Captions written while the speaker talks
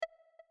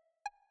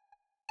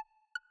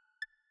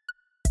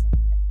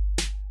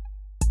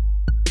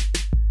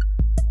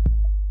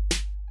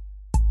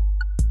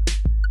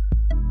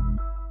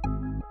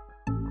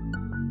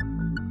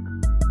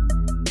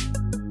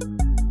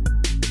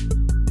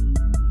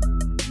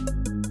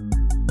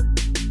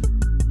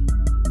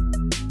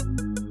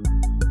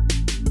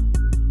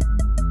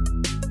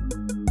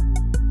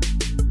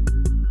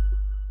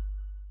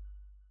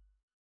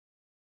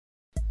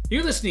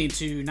You're listening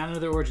to Not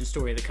Another Origin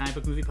Story, the comic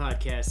book movie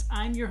podcast.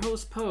 I'm your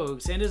host,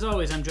 Pogues, and as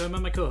always, I'm joined by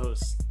my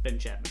co-host, Ben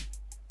Chapman.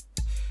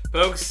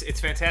 Folks, it's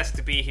fantastic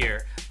to be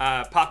here.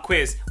 Pop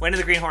quiz. When did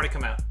the Green Hornet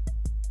come out?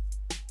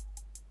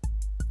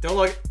 Don't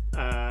look.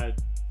 When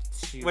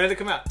did it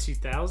come out?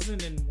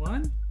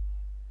 2001?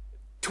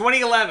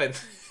 2011.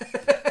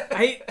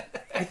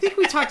 I think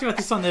we talked about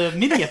this on the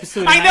mini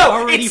episode. I know.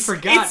 I already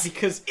forgot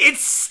because it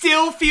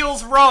still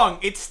feels wrong.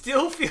 It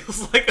still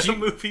feels like a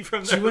movie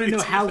from the. Do you want to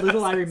know how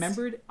little I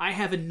remembered? I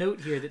have a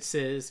note here that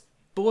says,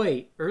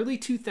 "Boy, early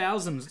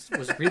 2000s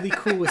was really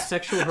cool with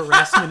sexual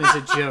harassment as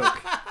a joke."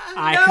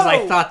 Because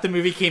I thought the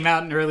movie came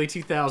out in early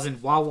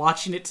 2000. While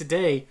watching it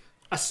today,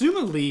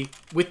 assumedly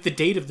with the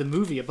date of the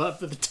movie above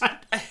the time.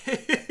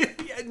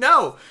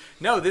 No.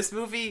 This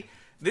movie.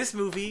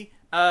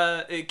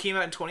 It came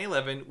out in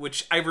 2011,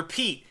 which I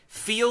repeat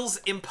feels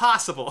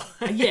impossible.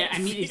 Yeah, I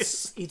mean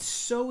it's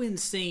so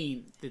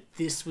insane that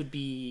this would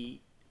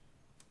be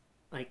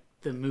like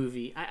the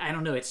movie. I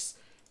don't know. It's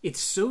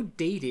so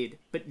dated,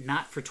 but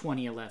not for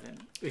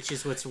 2011, which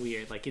is what's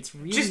weird. Like it's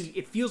really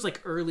it feels like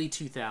early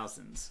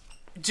 2000s.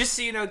 Just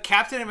so you know,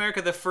 Captain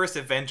America: The First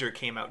Avenger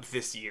came out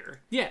this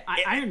year. Yeah,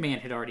 Iron Man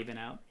had already been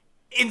out.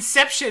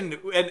 Inception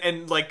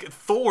and like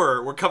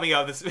Thor were coming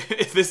out this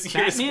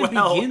year as well.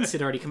 Batman Begins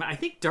had already come out. I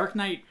think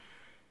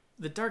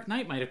The Dark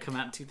Knight might have come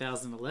out in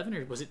 2011,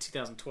 or was it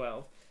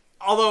 2012?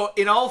 Although,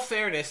 in all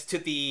fairness to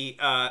the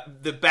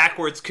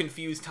backwards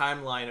confused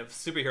timeline of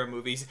superhero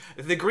movies,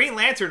 the Green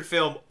Lantern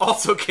film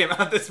also came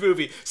out this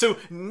movie. So,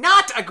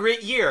 not a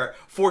great year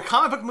for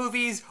comic book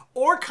movies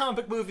or comic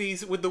book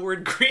movies with the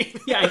word green.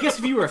 Yeah, I guess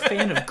if you were a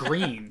fan of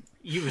green,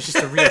 it was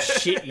just a real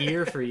shit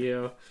year for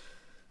you.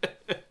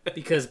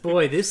 Because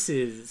boy, this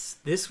was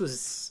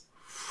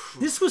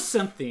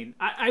something.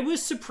 I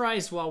was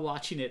surprised while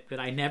watching it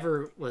that I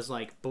never was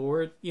like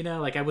bored, you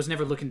know, like I was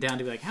never looking down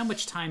to be like, how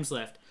much time's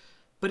left?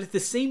 But at the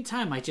same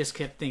time, I just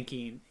kept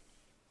thinking,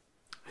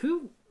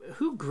 who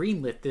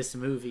greenlit this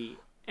movie?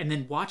 And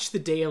then watched the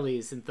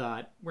dailies and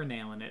thought, we're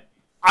nailing it.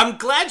 I'm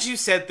glad you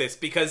said this,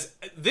 because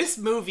this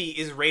movie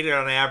is rated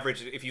on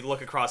average, if you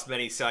look across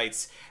many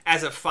sites,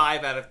 as a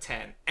 5 out of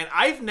 10. And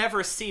I've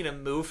never seen a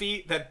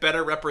movie that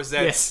better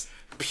represents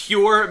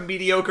pure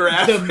mediocre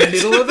average. The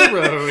middle of the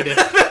road.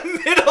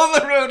 The middle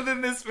of the road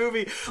than this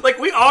movie. Like,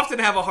 we often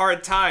have a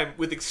hard time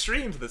with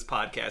extremes in this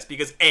podcast,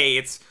 because A,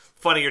 it's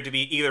funnier to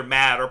be either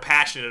mad or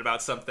passionate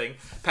about something,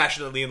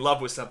 passionately in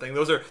love with something.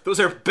 Those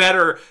are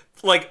better,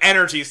 like,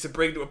 energies to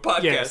bring to a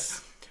podcast.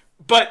 Yes.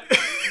 But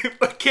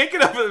can't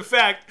get over the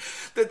fact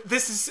that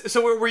this is...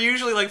 So we're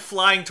usually, like,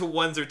 flying to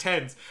 1s or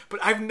 10s. But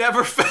I've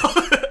never felt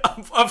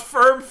a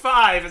firm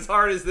 5 as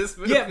hard as this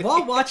movie. Yeah,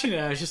 while watching it,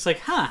 I was just like,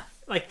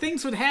 like,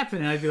 things would happen,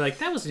 and I'd be like,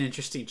 that was an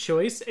interesting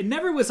choice. And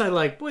never was I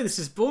like, boy, this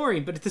is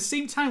boring. But at the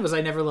same time was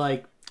I never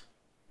like,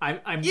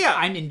 I'm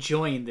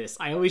enjoying this.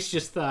 I always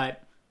just thought,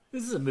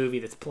 this is a movie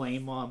that's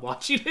playing while I'm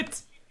watching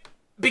it.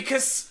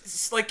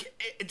 Because,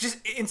 like,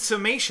 just in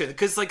summation,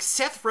 because, like,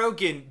 Seth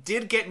Rogen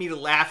did get me to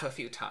laugh a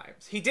few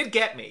times. He did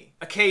get me,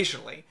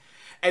 occasionally.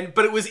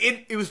 But it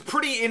was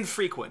pretty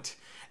infrequent.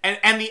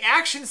 And the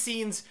action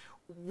scenes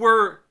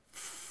were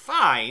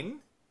fine.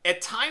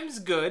 At times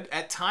good,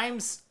 at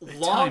times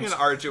long and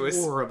arduous.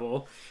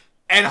 Horrible.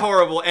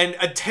 And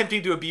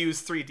attempting to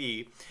abuse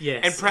 3D.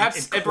 Yes, and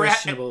perhaps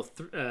questionable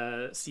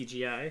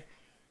CGI.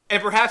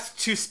 And perhaps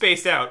too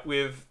spaced out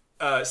with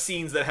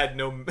scenes that had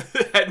no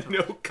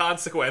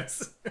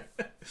consequence.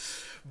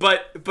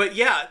 but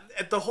yeah,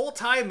 the whole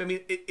time, I mean,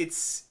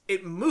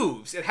 it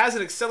moves. It has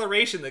an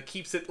acceleration that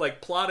keeps it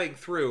like plodding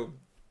through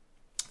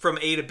from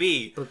A to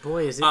B. But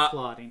boy, is it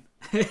plodding.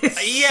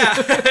 Yeah,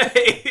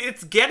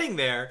 it's getting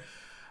there.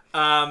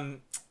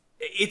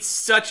 It's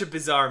such a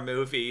bizarre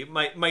movie.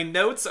 My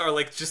notes are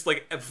like just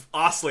like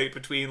oscillate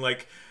between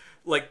like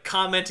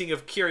commenting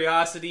of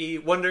curiosity,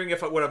 wondering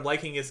if what I'm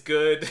liking is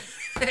good,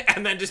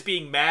 and then just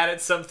being mad at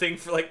something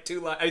for like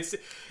 2 lines.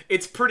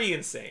 It's pretty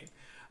insane.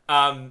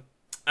 And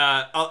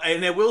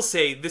I will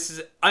say this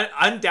is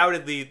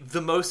undoubtedly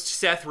the most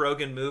Seth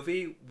Rogen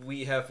movie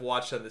we have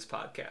watched on this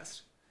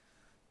podcast.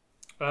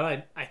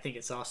 Well, I think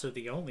it's also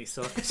the only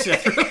Seth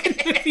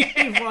Rogen movie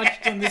we've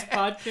watched on this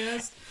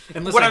podcast.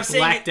 Unless I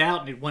blacked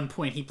out, and at one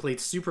point he played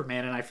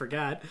Superman, and I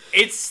forgot.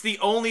 It's the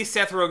only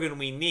Seth Rogen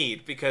we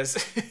need, because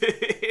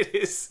it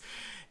is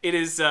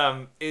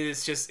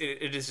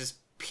just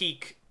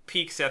peak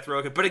Seth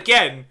Rogen. But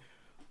again,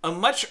 a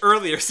much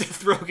earlier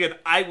Seth Rogen,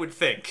 I would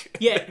think.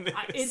 Yeah,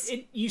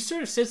 you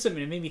sort of said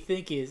something that made me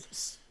think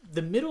is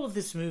the middle of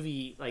this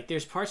movie. Like,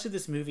 there's parts of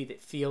this movie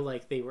that feel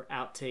like they were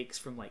outtakes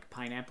from like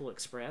Pineapple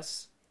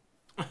Express.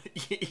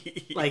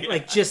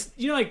 Like just,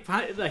 you know, like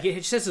it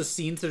just has those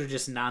scenes that are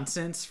just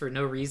nonsense for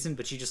no reason,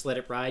 but you just let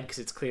it ride because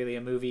it's clearly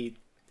a movie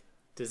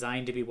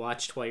designed to be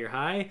watched while you're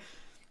high.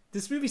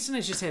 This movie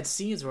sometimes just had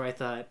scenes where I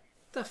thought,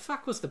 the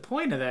fuck was the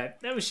point of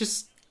that? That was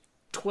just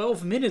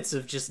 12 minutes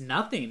of just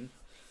nothing.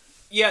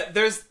 Yeah,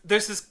 there's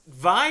this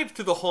vibe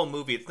through the whole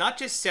movie. It's not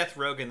just Seth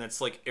Rogen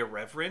that's like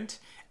irreverent.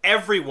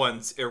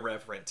 Everyone's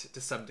irreverent to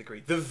some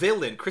degree. The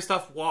villain,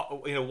 Christoph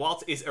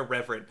Waltz, is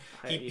irreverent.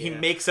 He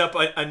makes up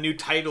a new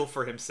title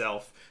for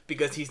himself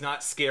because he's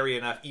not scary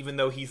enough, even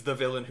though he's the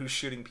villain who's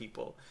shooting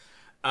people.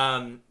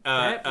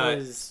 That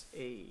was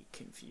a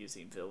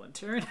confusing villain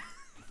turn.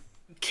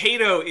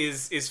 Kato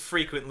is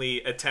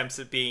frequently attempts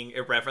at being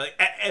irreverent.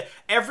 Like,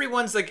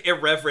 everyone's like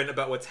irreverent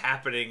about what's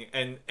happening,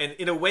 and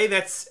in a way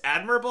that's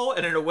admirable,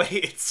 and in a way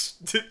it's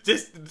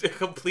just a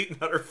complete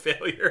and utter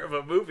failure of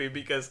a movie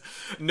because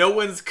no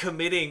one's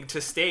committing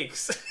to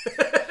stakes.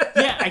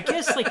 Yeah, I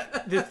guess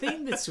like the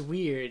thing that's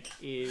weird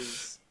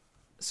is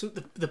so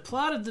the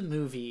plot of the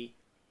movie.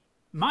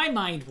 My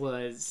mind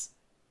was.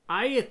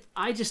 I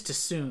just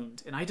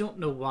assumed, and I don't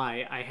know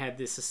why I had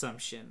this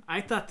assumption.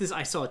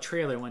 I saw a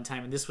trailer one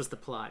time, and this was the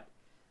plot.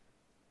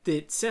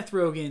 That Seth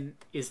Rogen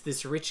is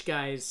this rich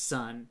guy's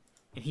son,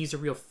 and he's a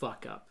real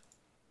fuck-up.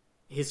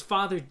 His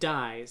father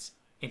dies,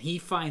 and he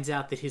finds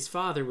out that his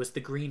father was the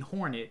Green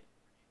Hornet,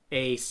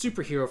 a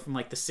superhero from,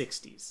 like, the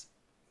 60s.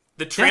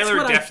 The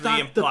trailer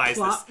definitely the implies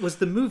plot this. was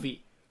the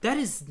movie. That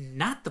is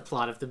not the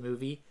plot of the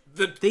movie.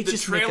 They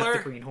just make up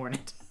the Green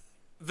Hornet.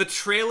 The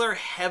trailer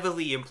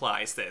heavily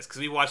implies this,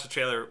 because we watched the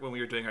trailer when we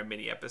were doing our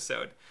mini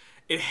episode.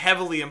 It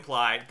heavily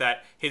implied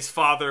that his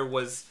father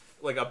was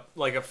like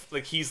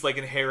he's like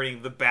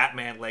inheriting the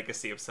Batman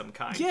legacy of some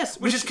kind. Yes,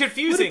 which is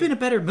confusing. Would have been a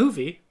better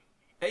movie.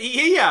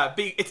 Yeah,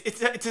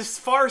 it's a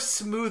far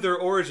smoother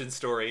origin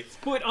story.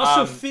 But it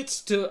also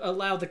fits to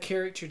allow the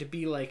character to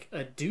be like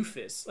a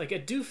doofus. Like a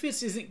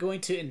doofus isn't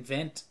going to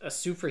invent a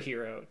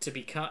superhero to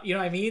become. You know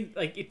what I mean?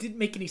 Like it didn't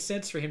make any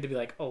sense for him to be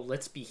like, oh,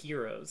 let's be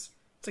heroes.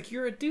 It's like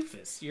you're a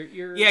doofus.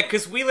 You're Yeah,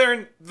 because we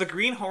learn the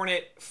Green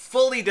Hornet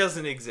fully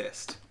doesn't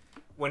exist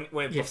when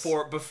yes.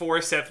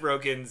 before Seth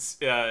Rogen's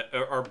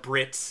or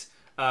Brit's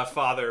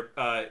father,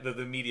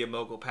 the media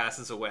mogul,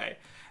 passes away,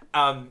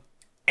 and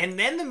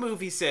then the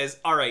movie says,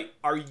 "All right,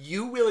 are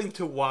you willing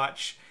to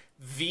watch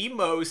the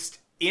most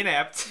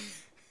inept,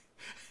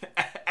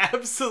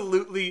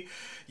 absolutely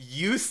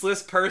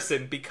useless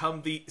person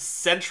become the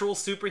central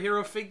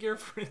superhero figure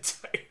for an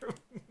entire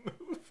movie?"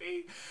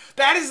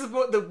 That is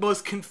the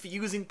most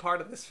confusing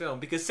part of this film,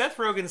 because Seth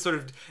Rogen's sort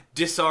of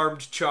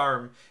disarmed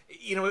charm,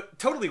 it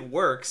totally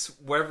works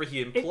wherever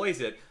he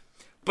employs it.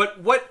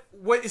 But what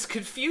is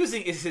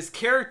confusing is his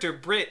character,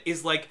 Brit,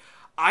 is like,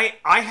 I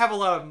have a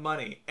lot of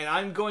money, and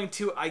I'm going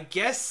to, I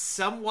guess,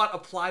 somewhat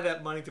apply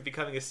that money to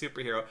becoming a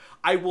superhero.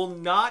 I will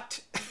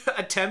not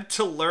attempt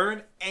to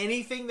learn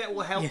anything that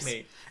will help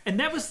me. And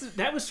that was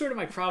sort of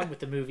my problem with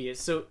the movie. Is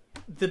so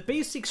the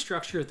basic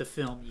structure of the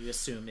film, you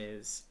assume,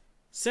 is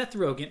Seth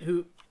Rogen,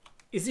 who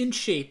is in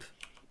shape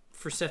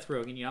for Seth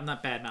Rogen. I'm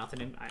not bad-mouthing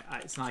him.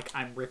 It's not like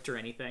I'm ripped or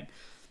anything.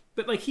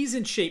 But, like, he's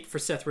in shape for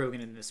Seth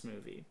Rogen in this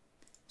movie.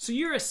 So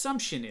your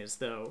assumption is,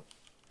 though,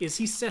 is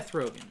he's Seth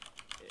Rogen.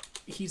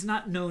 He's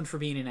not known for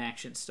being an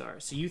action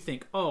star. So you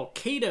think, oh,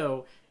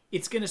 Kato,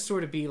 it's going to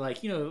sort of be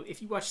like,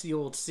 if you watch the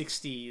old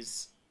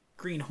 60s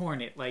Green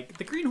Hornet, like,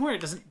 the Green Hornet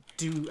doesn't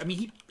do... I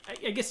mean,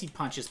 I guess he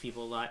punches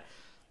people a lot.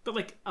 But,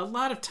 like, a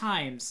lot of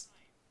times,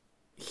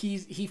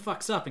 he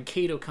fucks up and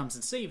Kato comes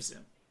and saves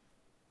him.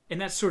 And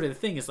that's sort of the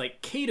thing, is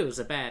like, Kato's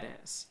a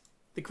badass.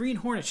 The Green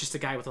Hornet's just a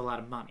guy with a lot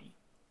of money.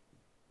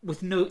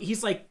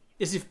 He's like,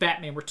 as if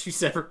Batman were two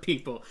separate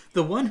people.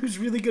 The one who's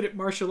really good at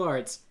martial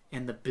arts,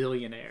 and the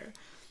billionaire.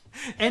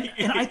 And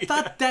I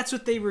thought that's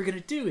what they were going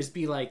to do, is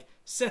be like,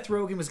 Seth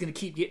Rogen was going to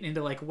keep getting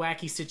into, like,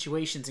 wacky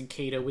situations and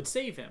Kato would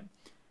save him.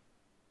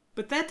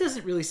 But that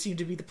doesn't really seem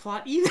to be the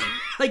plot either.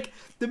 Like,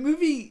 the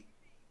movie,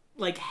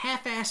 like,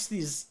 half-assed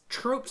these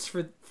tropes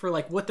for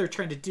like, what they're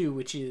trying to do,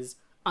 which is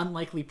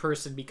unlikely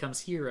person becomes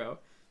hero.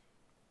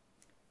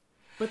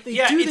 But they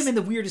do them in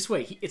the weirdest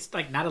way. It's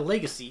like not a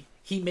legacy.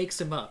 He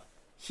makes him up.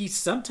 He's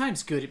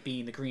sometimes good at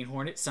being the Green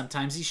Hornet.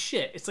 Sometimes he's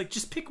shit. It's like,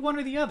 just pick one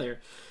or the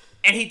other.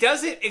 And he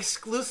does it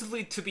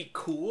exclusively to be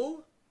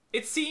cool,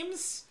 it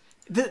seems.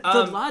 The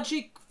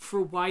logic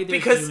for why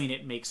they're doing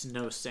it makes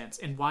no sense.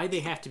 And why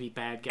they have to be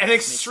bad guys an an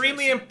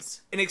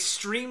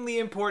extremely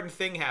important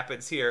thing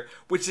happens here,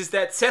 which is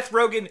that Seth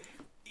Rogen...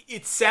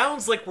 It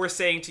sounds like we're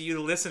saying to you, the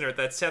listener,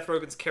 that Seth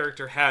Rogen's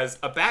character has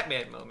a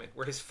Batman moment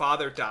where his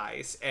father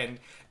dies, and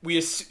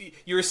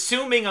you're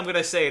assuming I'm going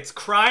to say it's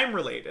crime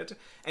related,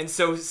 and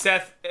so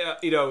Seth,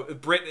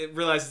 Brit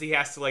realizes he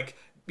has to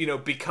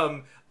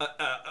become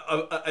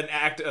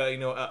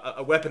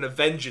a weapon of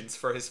vengeance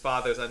for his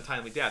father's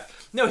untimely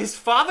death. No, his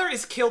father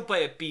is killed by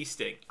a bee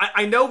sting.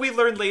 I know we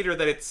learn later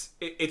that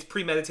it's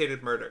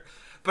premeditated murder,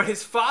 but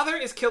his father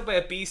is killed by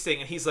a bee sting,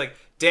 and he's like,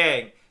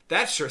 dang.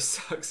 That sure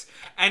sucks.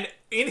 And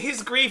in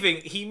his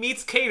grieving, he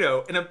meets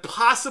Kato, an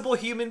impossible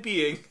human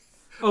being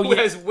who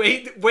has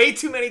way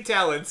too many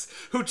talents,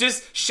 who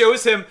just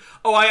shows him,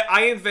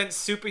 I invent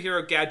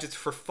superhero gadgets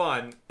for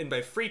fun in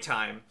my free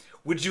time.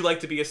 Would you like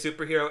to be a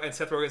superhero? And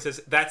Seth Rogen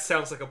says, that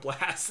sounds like a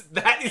blast.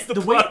 That is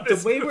the plot of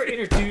this way movie. We're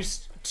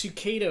introduced to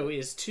Kato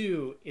is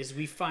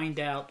we find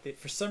out that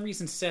for some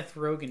reason Seth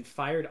Rogen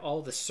fired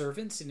all the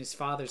servants in his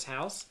father's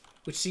house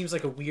which seems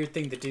like a weird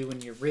thing to do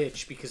when you're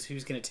rich, because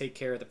who's going to take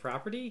care of the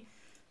property?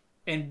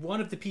 And one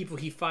of the people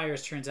he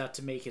fires turns out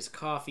to make his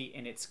coffee,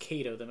 and it's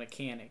Kato, the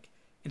mechanic.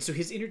 And so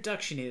his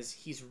introduction is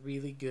he's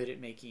really good at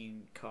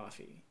making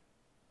coffee.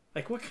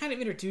 Like, what kind of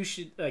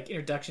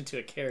introduction to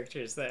a character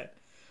is that?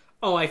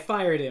 Oh, I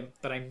fired him,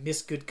 but I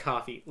miss good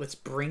coffee. Let's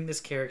bring this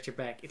character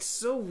back. It's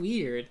so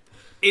weird.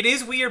 It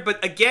is weird,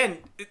 but again,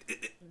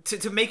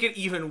 to make it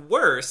even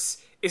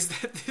worse, is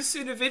that this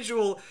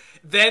individual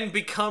then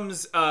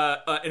becomes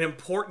an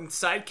important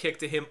sidekick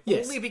to him,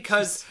 only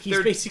because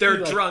they're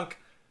drunk.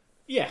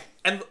 Yeah.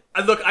 And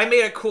look, I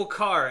made a cool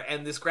car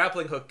and this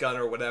grappling hook gun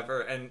or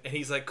whatever, and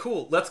he's like,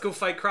 cool, let's go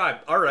fight crime.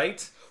 All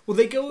right. Well,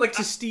 they go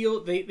to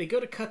steal... They go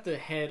to cut the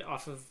head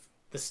off of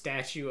the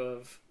statue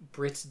of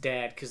Britt's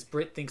dad, because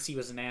Britt thinks he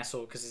was an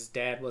asshole because his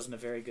dad wasn't a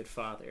very good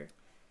father.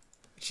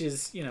 Which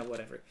is,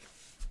 whatever.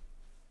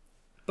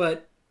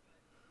 But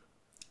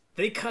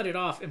they cut it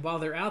off, and while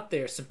they're out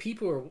there, some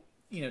people are,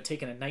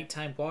 taking a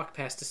nighttime walk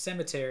past a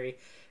cemetery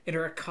and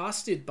are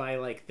accosted by,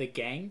 like, the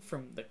gang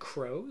from the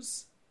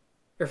Crows.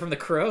 Or from the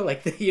Crow,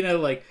 like,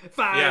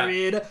 fire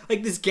it.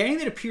 Like, this gang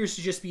that appears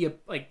to just be,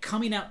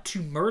 coming out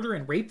to murder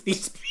and rape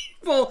these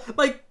people,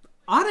 like,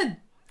 on a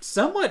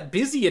somewhat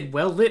busy and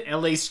well-lit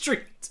LA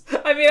street.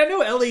 I mean, I know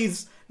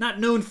LA's not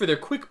known for their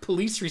quick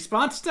police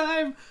response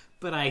time,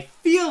 but I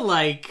feel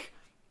like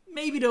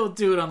maybe don't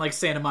do it on, like,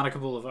 Santa Monica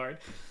Boulevard.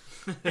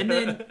 And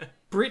then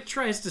Britt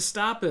tries to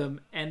stop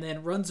him and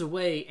then runs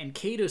away, and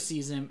Kato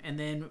sees him, and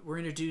then we're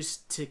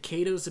introduced to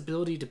Kato's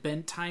ability to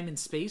bend time and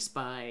space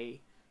by...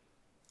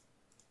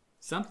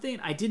 something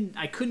I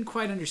couldn't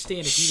quite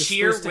understand if he was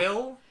sheer supposed to...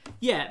 will.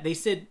 Yeah,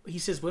 he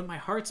says when my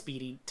heart's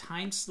beating,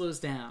 time slows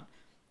down.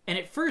 And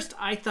at first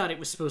I thought it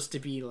was supposed to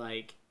be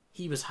like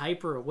he was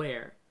hyper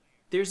aware.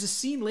 There's a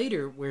scene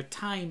later where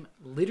time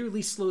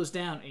literally slows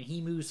down and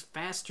he moves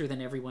faster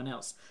than everyone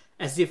else,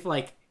 as if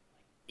like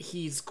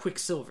he's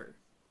Quicksilver.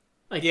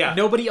 Like,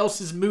 nobody else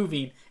is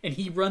moving, and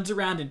he runs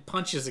around and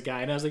punches a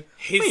guy. And I was like,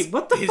 wait,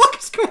 what the fuck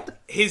is going on?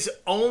 His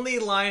only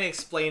line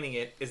explaining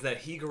it is that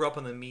he grew up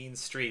on the mean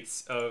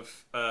streets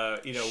of,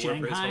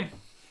 Shanghai.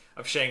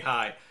 Of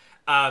Shanghai.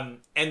 And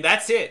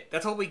that's it.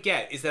 That's all we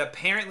get, is that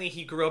apparently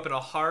he grew up in a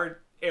hard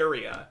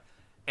area,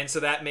 and so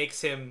that makes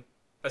him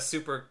a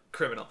super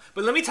criminal.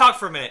 But let me talk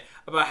for a minute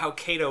about how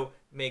Kato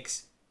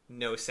makes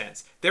no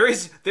sense. There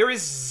is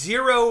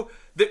zero...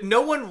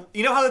 no one...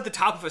 You know how at the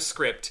top of a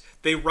script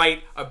they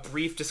write a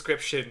brief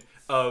description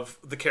of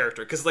the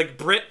character? Because like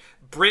Britt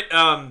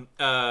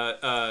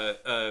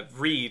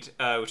Reed,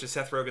 which is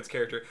Seth Rogen's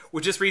character,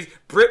 would just read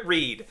Britt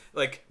Reed,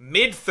 like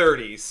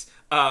mid-30s,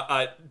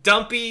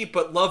 dumpy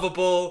but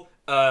lovable,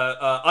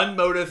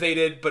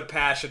 unmotivated but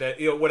passionate,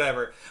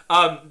 whatever.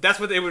 That's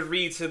what they would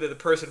read so that the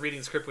person reading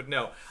the script would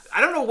know.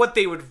 I don't know what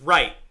they would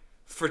write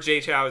for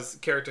Jay Chou's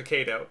character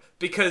Kato,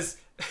 because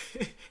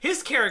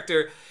his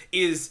character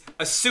is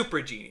a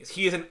super genius.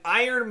 He has an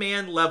Iron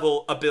Man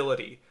level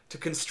ability to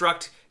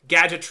construct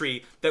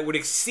gadgetry that would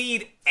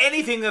exceed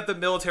anything that the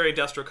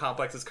military-industrial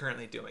complex is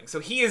currently doing. So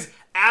he is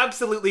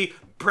absolutely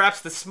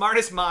perhaps the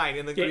smartest mind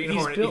in the Green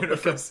Hornet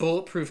universe. Like a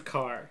bulletproof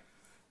car.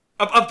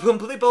 A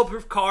completely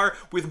bulletproof car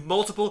with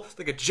multiple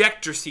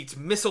ejector seats,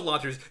 missile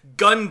launchers,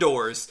 gun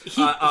doors.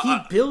 He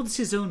builds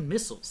his own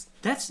missiles.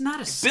 That's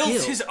not a skill.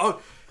 Builds his own.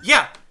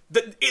 Yeah.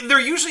 There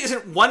usually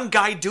isn't one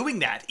guy doing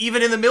that,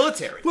 even in the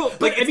military. Well,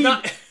 but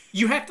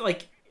you have to,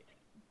 like,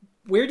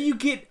 where do you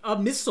get a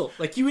missile?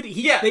 Like, he would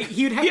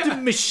have to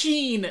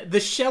machine the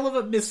shell of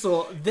a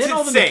missile, then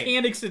all the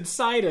mechanics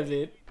inside of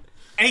it.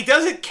 And he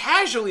does it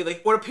casually,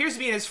 like what appears to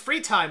be in his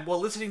free time while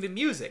listening to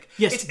music.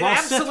 Yes, while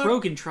Seth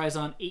Rogen tries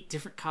on 8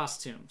 different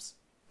costumes.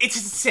 It's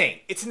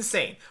insane. It's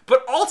insane.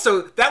 But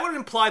also, that would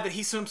imply that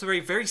he's some very,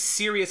 very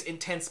serious,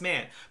 intense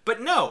man. But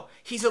no,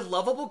 he's a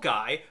lovable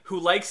guy who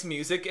likes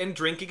music and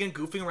drinking and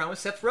goofing around with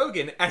Seth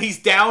Rogen, and he's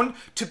down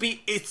to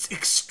be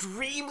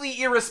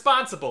extremely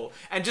irresponsible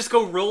and just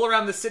go roll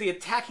around the city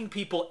attacking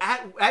people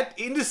at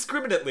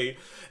indiscriminately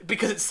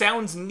because it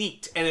sounds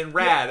neat and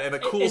rad and a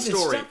cool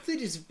story. The stuff that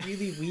is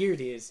really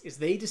weird is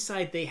they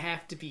decide they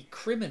have to be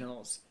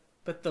criminals,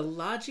 but the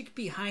logic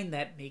behind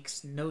that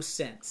makes no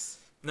sense.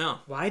 No.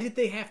 Why did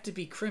they have to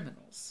be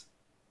criminals?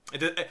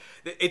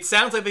 It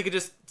sounds like they could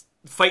just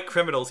fight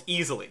criminals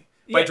easily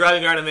by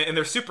driving around in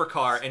their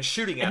supercar and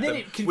shooting at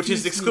them, which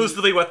is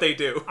exclusively what they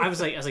do. I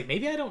was like,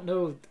 maybe I don't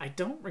know. I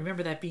don't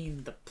remember that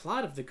being the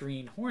plot of the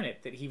Green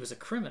Hornet, that he was a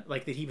criminal,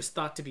 like that he was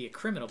thought to be a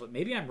criminal. But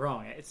maybe I'm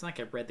wrong. It's not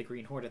like I read the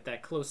Green Hornet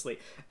that closely.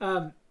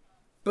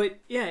 But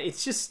yeah,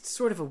 it's just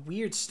sort of a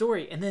weird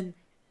story. And then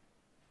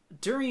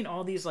during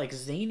all these like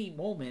zany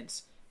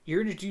moments,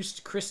 you're introduced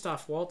to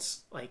Christoph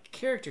Waltz, like,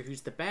 character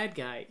who's the bad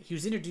guy. He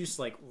was introduced,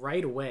 like,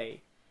 right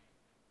away.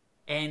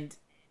 And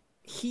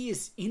he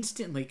is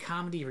instantly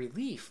comedy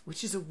relief,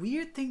 which is a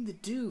weird thing to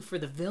do for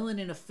the villain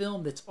in a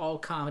film that's all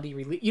comedy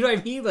relief. You know what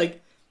I mean?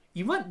 Like,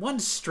 you want one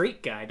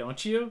straight guy,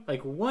 don't you?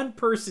 Like, one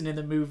person in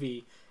the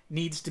movie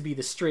needs to be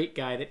the straight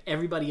guy that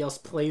everybody else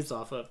plays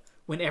off of.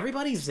 When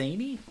everybody's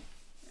zany,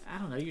 I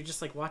don't know, you're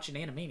just like watching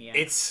Animaniacs.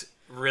 It's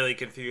really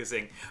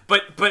confusing.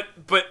 But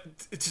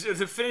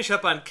to finish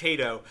up on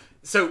Kato,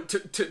 so to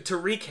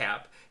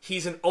recap,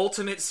 he's an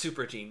ultimate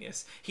super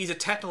genius. He's a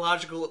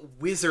technological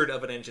wizard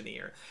of an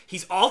engineer.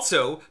 He's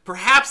also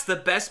perhaps the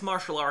best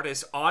martial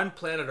artist on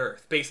planet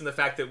Earth, based on the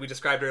fact that we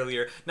described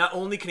earlier. Not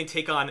only can he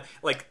take on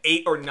like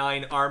 8 or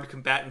 9 armed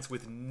combatants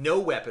with no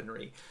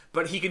weaponry,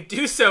 but he can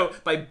do so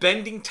by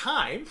bending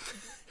time,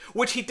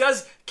 which he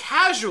does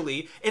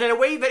casually and in a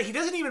way that he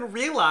doesn't even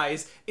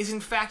realize is in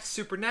fact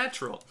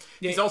supernatural.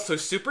 Yeah. He's also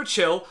super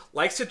chill,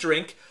 likes to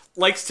drink,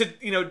 likes to,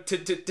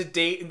 to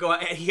date and go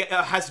out. He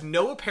has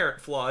no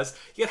apparent flaws,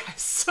 yet has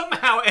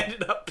somehow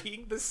ended up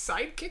being the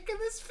sidekick in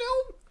this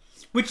film.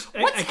 Which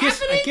I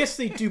guess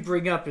they do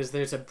bring up is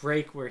there's a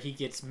break where he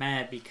gets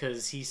mad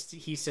because he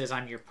says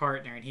I'm your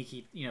partner, and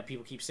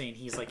people keep saying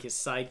he's like his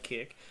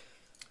sidekick.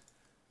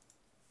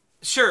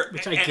 Sure,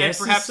 which I guess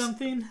perhaps, is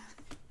something.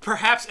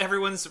 Perhaps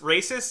everyone's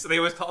racist, so they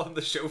always call him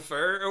the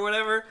chauffeur or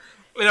whatever.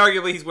 And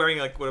arguably he's wearing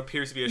like what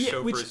appears to be a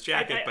chauffeur's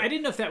jacket. I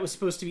didn't know if that was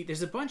supposed to be.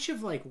 There's a bunch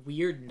of like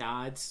weird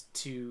nods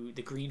to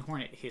the Green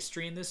Hornet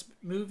history in this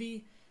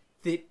movie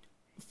that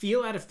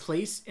feel out of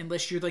place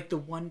unless you're like the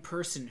one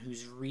person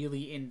who's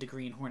really into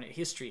Green Hornet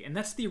history. And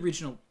that's the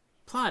original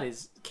plot,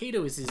 is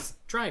Kato is his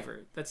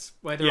driver. That's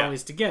why they're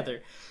always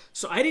together.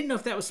 So I didn't know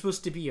if that was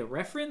supposed to be a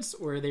reference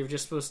or they were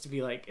just supposed to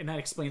be like, and that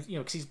explains,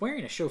 because he's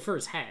wearing a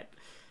chauffeur's hat.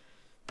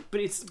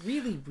 But it's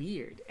really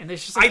weird. And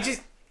there's just like,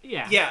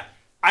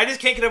 I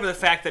just can't get over the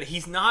fact that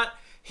he's not.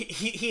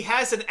 He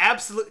has an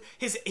absolute.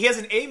 He has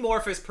an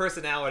amorphous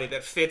personality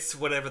that fits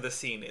whatever the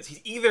scene is.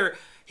 He's either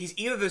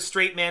the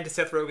straight man to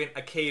Seth Rogen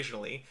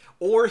occasionally,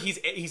 or he's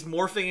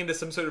morphing into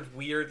some sort of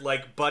weird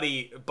like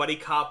buddy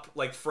cop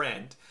like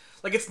friend.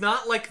 Like it's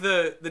not like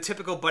the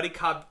typical buddy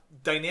cop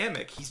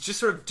dynamic. He's just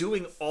sort of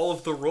doing all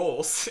of the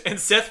roles, and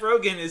Seth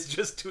Rogen is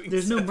just doing.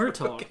 There's no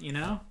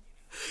Murtaugh,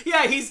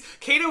 Yeah,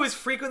 Kato is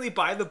frequently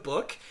by the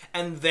book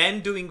and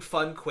then doing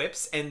fun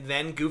quips and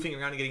then goofing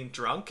around and getting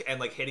drunk and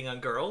like hitting on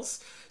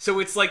girls. So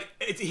it's like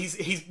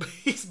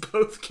he's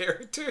both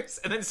characters,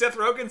 and then Seth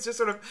Rogen's just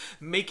sort of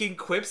making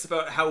quips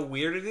about how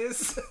weird it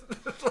is,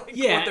 what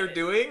they're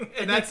doing,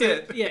 and that's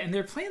it. Yeah, and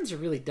their plans are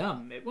really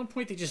dumb. At one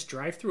point, they just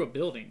drive through a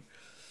building.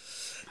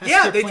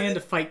 That's their plan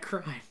to fight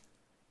crime.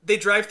 They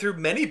drive through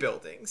many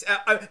buildings.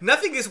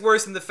 Nothing is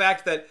worse than the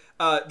fact that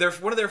they're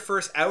one of their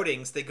first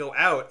outings. They go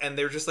out and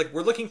they're just like,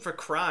 we're looking for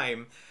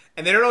crime,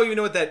 and they don't even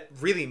know what that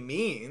really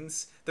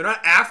means. They're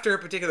not after a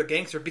particular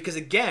gangster because,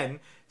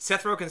 again,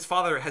 Seth Rogen's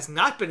father has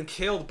not been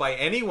killed by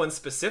anyone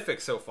specific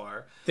so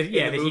far. In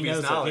the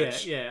movie's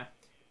knowledge. Yeah.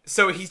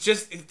 So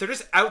they're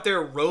just out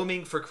there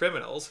roaming for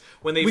criminals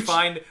when they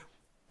find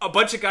a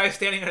bunch of guys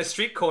standing on a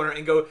street corner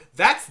and go,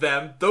 "That's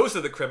them. Those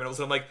are the criminals."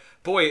 And I'm like,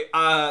 boy,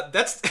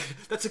 that's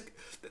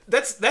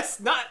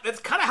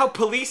kind of how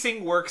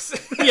policing works.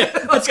 Yeah,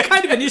 that's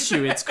kind of an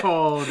issue. It's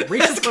called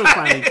racial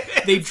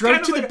profiling. They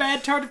drove to the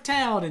bad part of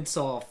town and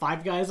saw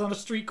 5 guys on a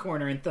street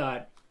corner and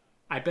thought,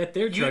 I bet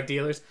they're drug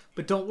dealers,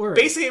 but don't worry.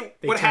 Basically,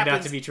 they turned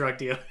out to be drug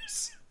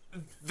dealers.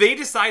 They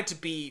decide to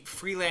be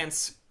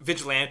freelance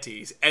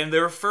vigilantes, and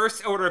their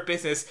first order of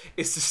business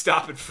is to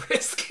stop and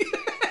frisk.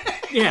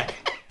 Yeah.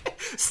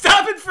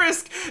 Stop and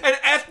frisk an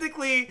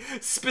ethnically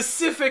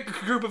specific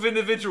group of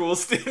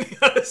individuals standing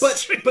on a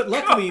street. But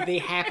luckily, they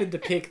happened to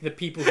pick the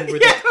people who were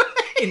the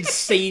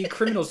insane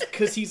criminals,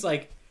 because he's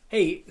like,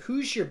 hey,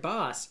 who's your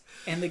boss?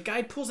 And the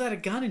guy pulls out a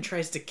gun and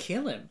tries to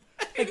kill him.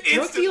 Like,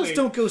 drug deals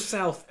don't go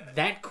south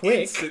that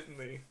quick.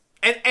 Instantly.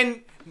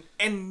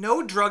 And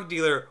no drug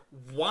dealer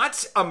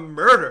wants a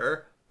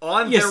murder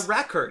on their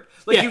record.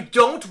 Like, you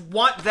don't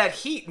want that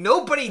heat.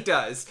 Nobody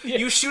does. Yeah.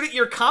 You shoot at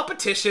your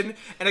competition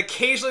and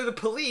occasionally the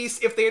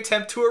police if they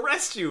attempt to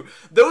arrest you.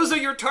 Those are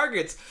your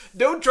targets.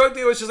 No drug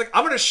dealer is just like,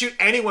 I'm going to shoot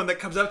anyone that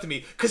comes up to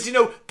me because,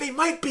 they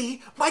might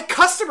be my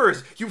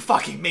customers, you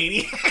fucking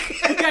maniac.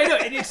 Yeah, I know.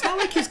 And it's not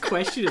like his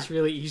question is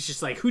really, he's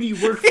just like, who do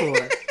you work for?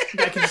 The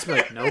guy can just be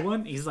like, no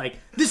one. He's like,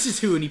 this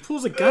is who. And he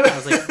pulls a gun. I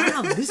was like,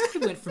 wow, this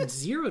guy went from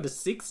 0 to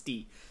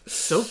 60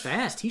 so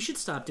fast. He should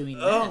stop doing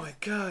that. Oh, my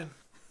God.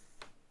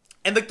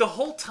 And, like, the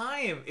whole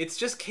time, it's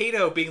just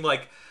Kato being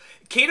like...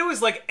 Kato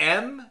is, like,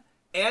 M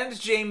and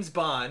James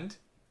Bond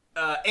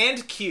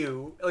and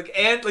Q.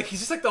 He's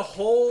just, like, the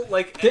whole,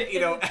 like,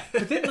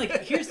 But then,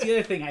 like, here's the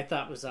other thing I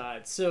thought was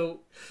odd.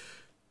 So,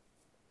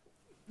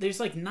 there's,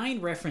 like,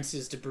 9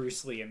 references to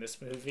Bruce Lee in this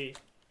movie.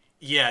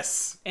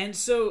 Yes. And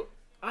so,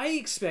 I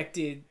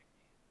expected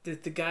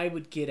that the guy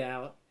would get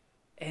out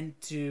and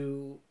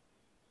do,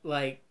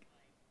 like,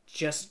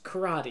 just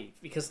karate.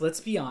 Because,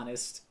 let's be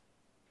honest...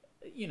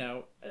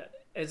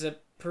 as a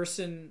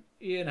person,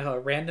 a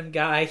random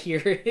guy here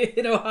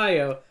in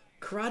Ohio,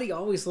 karate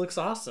always looks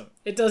awesome.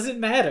 It doesn't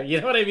matter, you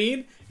know what I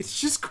mean? It's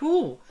just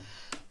cool.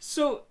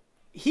 So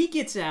he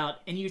gets out,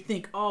 and you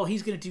think, oh,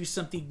 he's going to do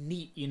something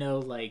neat,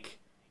 like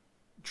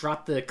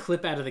drop the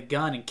clip out of the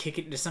gun and kick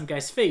it into some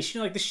guy's face.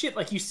 Like the shit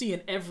like you see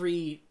in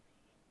every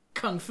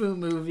kung fu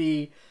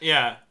movie.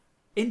 Yeah.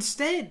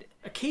 Instead,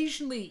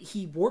 occasionally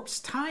he warps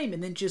time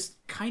and then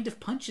just kind of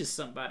punches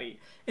somebody.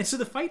 And so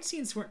the fight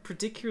scenes weren't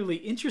particularly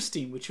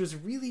interesting, which was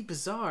really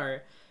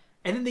bizarre.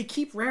 And then they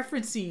keep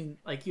referencing,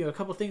 like, a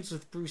couple things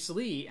with Bruce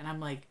Lee, and I'm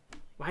like,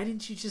 why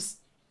didn't you just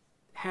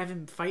have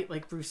him fight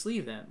like Bruce Lee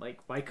then? Like,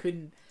 why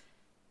couldn't...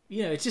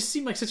 it just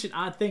seemed like such an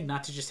odd thing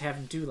not to just have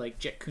him do, like,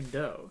 Jeet Kune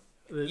Do,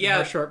 the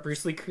martial art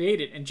Bruce Lee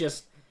created, and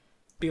just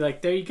be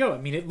like, there you go. I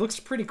mean, it looks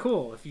pretty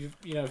cool if you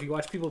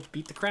watch people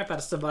beat the crap out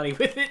of somebody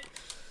with it.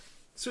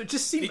 So it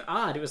just seemed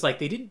odd. It was like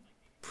they didn't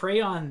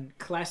prey on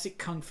classic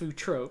kung fu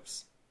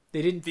tropes.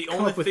 They didn't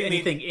come up with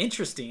anything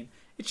interesting.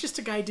 It's just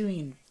a guy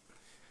doing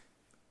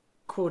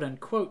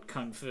quote-unquote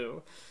kung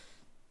fu.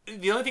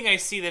 The only thing I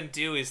see them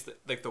do is the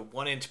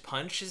 1-inch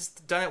punch is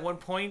done at one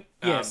point.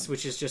 Yes,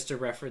 which is just a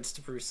reference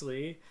to Bruce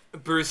Lee.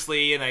 Bruce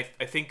Lee, and I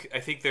think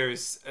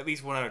there's at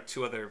least one or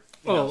two other.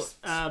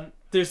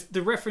 There's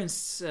the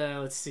reference.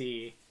 Let's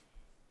see.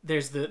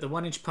 There's the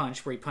 1-inch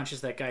punch where he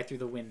punches that guy through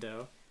the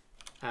window.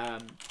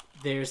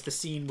 There's the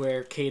scene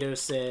where Kato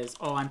says,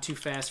 "Oh, I'm too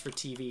fast for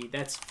TV."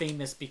 That's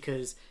famous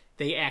because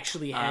they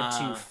actually had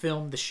to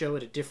film the show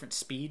at a different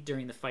speed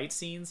during the fight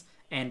scenes,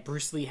 and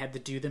Bruce Lee had to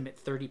do them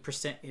at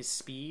 30% his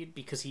speed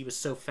because he was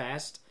so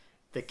fast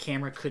the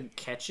camera couldn't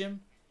catch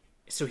him.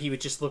 So he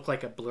would just look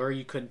like a blur.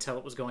 You couldn't tell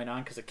what was going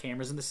on because the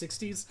cameras in the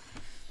 60s.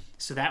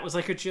 So that was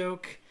like a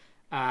joke.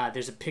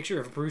 There's a picture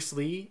of Bruce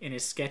Lee in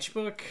his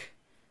sketchbook.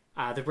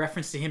 The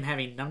reference to him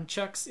having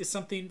nunchucks is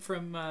something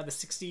from the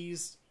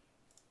 60s.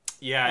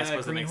 Yeah, I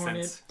suppose that makes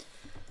sense.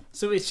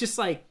 So it's just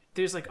like,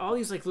 there's like all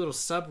these like little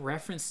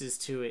sub-references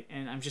to it,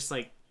 and I'm just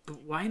like,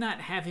 but why not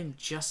have him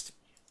just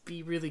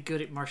be really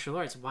good at martial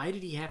arts? Why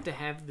did he have to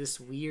have this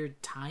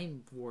weird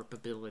time warp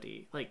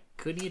ability? Like,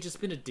 couldn't he have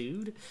just been a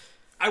dude?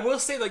 I will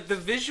say, like, the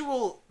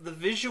visual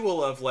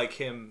of like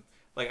him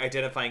like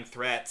identifying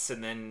threats,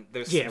 and then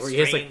there's where he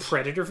has like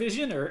predator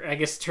vision, or I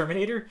guess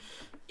Terminator.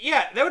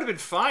 Yeah, that would have been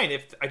fine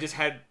if I just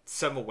had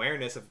some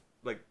awareness of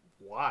like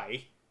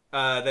why.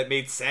 That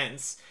made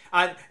sense,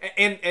 and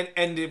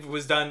it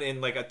was done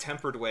in like a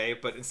tempered way.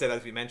 But instead,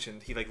 as we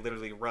mentioned, he like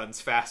literally runs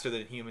faster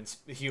than humans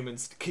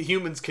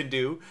can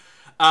do.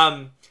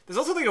 There's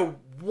also like a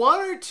 1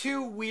 or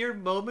 2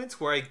 weird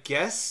moments where I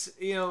guess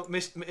Michel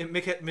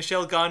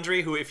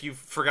Gondry, who, if you've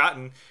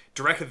forgotten,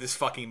 directed this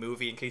fucking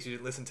movie. In case you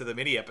didn't listen to the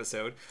mini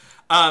episode,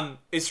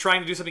 is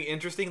trying to do something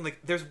interesting.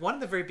 Like there's one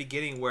in the very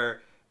beginning where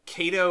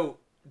Kato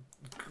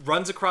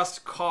runs across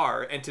the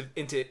car, and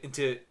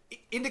to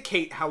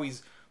indicate how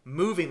he's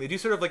moving, they do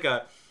sort of like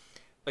a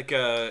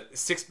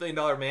 $6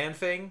 Million Man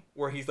thing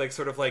where he's like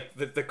sort of like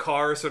the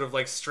car sort of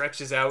like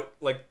stretches out.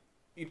 Like,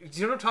 do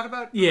you know what I'm talking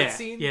about? Yeah, that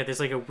scene? Yeah. There's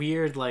like a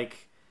weird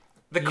like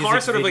the car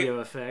sort of like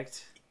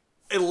effect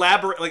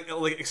elaborate like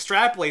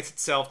extrapolates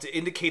itself to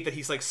indicate that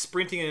he's like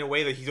sprinting in a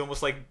way that he's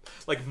almost like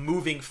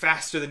moving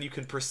faster than you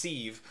can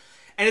perceive.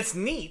 And it's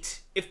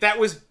neat. If that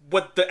was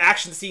what the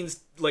action scenes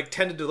like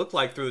tended to look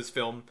like through this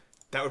film,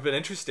 that would have been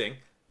interesting.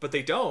 But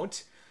they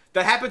don't.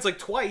 That happens like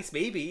twice,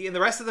 maybe, and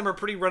the rest of them are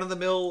pretty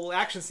run-of-the-mill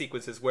action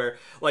sequences where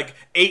like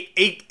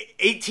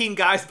 18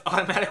 guys with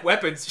automatic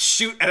weapons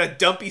shoot at a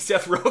dumpy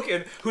Seth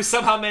Rogen, who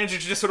somehow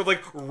manages to just sort of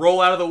like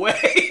roll out of the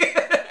way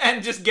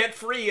and just get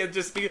free and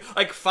just be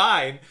like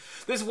fine.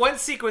 There's one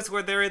sequence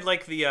where they're in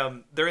like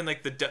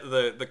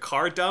the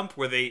car dump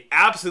where they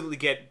absolutely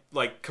get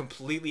like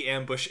completely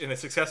ambushed in a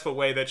successful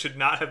way that should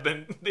not have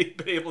been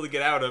able to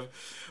get out of.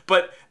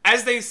 But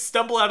as they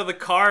stumble out of the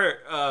car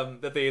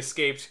that they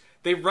escaped,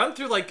 they run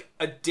through like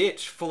a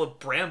ditch full of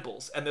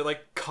brambles, and they're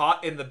like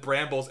caught in the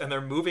brambles, and they're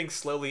moving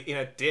slowly in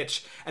a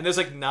ditch, and there's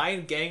like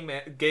 9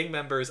 gang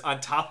members on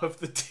top of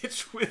the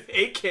ditch with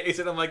AKs,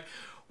 and I'm like,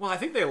 well, I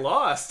think they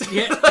lost.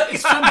 Yeah, like,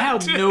 somehow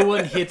no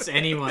one hits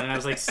anyone, and I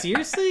was like,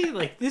 seriously?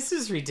 Like, this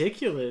is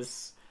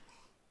ridiculous.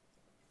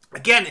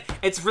 Again,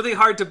 it's really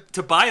hard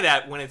to buy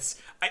that when it's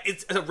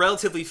a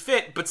relatively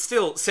fit, but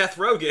still Seth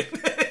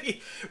Rogen.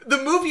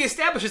 The movie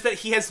establishes that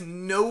he has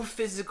no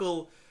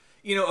physical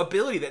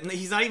ability, that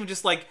he's not even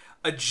just like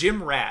a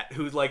gym rat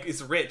who like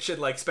is rich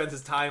and like spends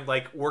his time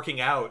like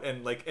working out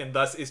and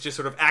thus is just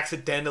sort of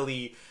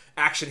accidentally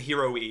action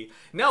hero-y.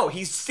 No,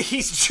 he's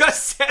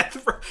just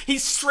Seth.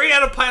 He's straight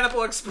out of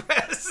Pineapple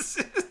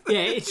Express. Yeah,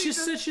 it's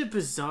just such a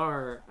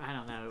bizarre. I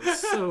don't know. It was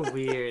so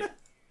weird.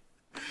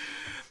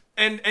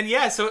 And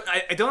yeah, so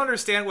I don't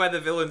understand why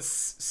the villains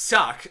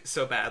suck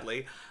so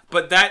badly,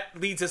 but that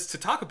leads us to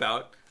talk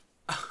about.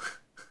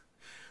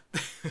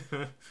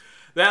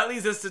 That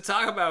leads us to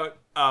talk about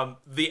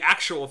the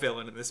actual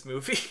villain in this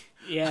movie.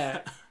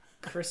 Yeah.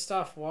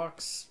 Christoph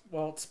Waltz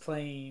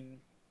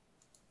playing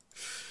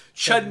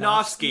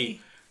Chudnovsky.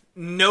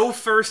 No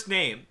first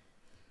name.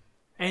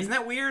 And isn't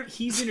that weird?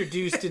 He's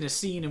introduced in a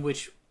scene in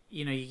which,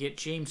 you get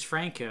James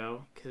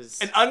Franco.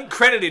 An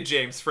uncredited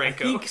James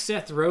Franco. I think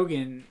Seth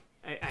Rogen,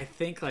 I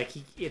think like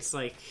it's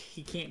like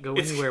he can't go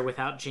anywhere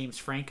without James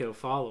Franco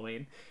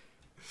following.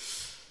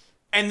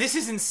 And this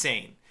is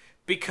insane.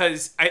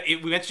 Because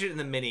we mentioned it in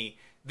the mini.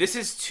 This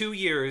is 2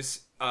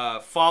 years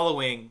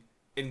following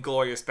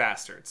Inglourious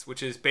Bastards,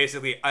 which is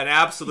basically an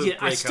absolute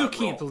breakout I still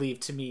can't role. believe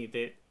to me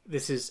that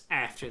this is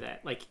after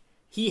that. Like,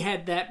 he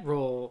had that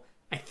role,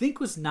 I think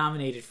was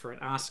nominated for an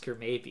Oscar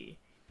maybe.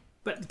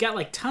 but got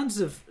like tons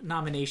of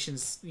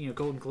nominations,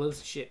 Golden Globes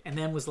and shit, and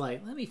then was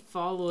like, let me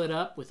follow it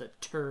up with a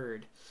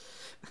turd.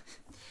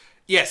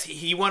 Yes,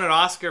 he won an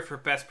Oscar for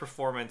Best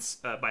Performance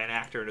by an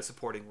actor in a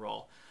supporting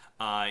role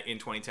in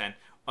 2010.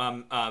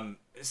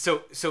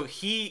 So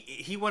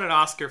he won an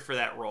Oscar for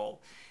that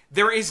role.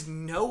 There is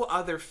no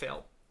other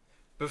film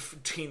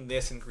between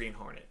this and Green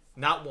Hornet.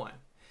 Not one.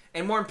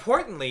 And more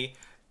importantly,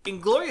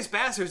 Inglourious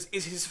Basterds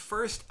is his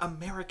first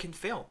American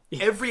film.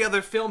 Every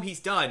other film he's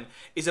done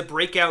is a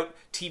breakout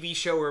TV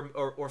show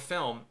or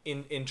film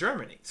in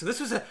Germany. So this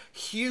was a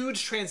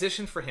huge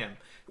transition for him.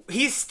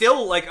 He's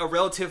still like a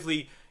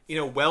relatively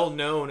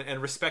well-known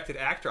and respected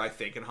actor, I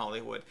think, in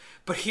Hollywood.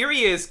 But here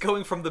he is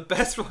going from the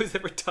best role he's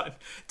ever done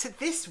to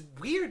this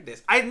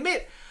weirdness. I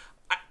admit,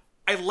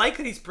 I like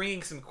that he's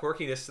bringing some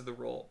quirkiness to the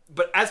role.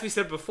 But as we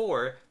said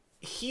before,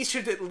 he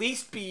should at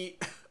least be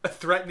a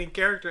threatening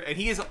character, and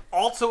he is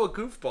also a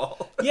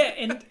goofball. Yeah,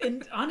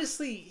 and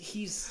honestly,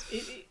 his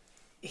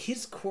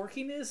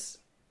quirkiness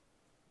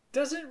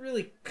doesn't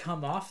really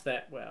come off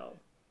that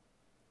well.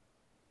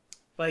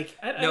 Like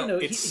I don't know,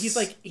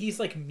 he's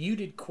like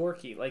muted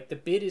quirky. Like the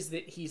bit is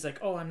that he's like,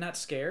 oh, I'm not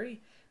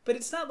scary, but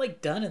it's not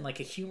like done in like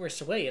a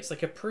humorous way. It's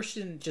like a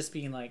person just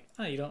being like,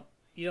 oh, you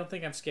don't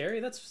think I'm scary?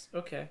 That's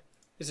okay.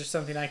 Is there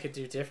something I could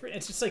do different?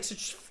 It's just like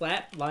such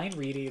flat line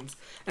readings,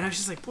 and I was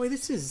just like, boy,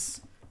 this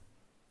is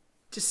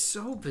just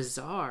so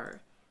bizarre.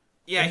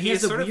 Yeah, and he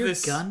has a weird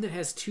gun that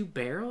has 2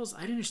 barrels.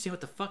 I didn't understand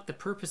what the fuck the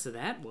purpose of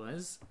that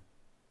was.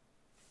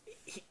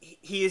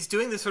 He is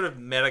doing this sort of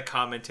meta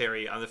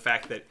commentary on the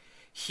fact that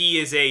he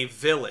is a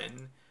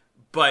villain,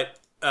 but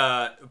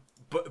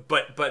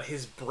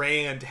his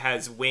brand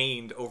has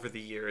waned over the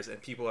years,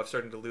 and people are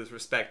starting to lose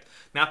respect,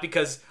 not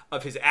because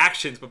of his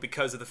actions, but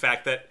because of the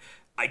fact that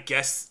I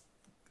guess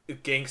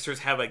gangsters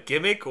have a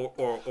gimmick or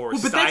but style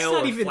that's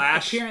not or even,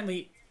 flash.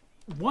 Apparently,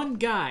 one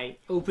guy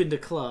opened a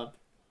club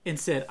and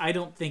said, "I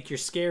don't think you're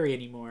scary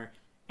anymore,"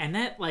 and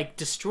that like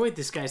destroyed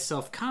this guy's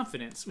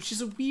self-confidence, which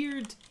is a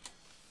weird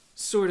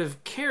sort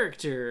of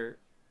character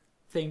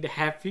thing to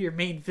have for your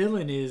main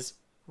villain. Is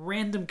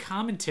random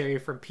commentary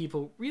from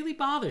people really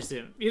bothers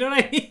him. You know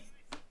what I mean?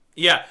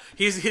 Yeah,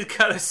 he's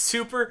got a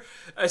super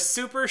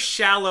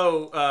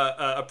shallow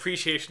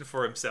appreciation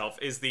for himself.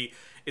 Is the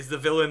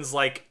villain's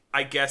like,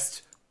 I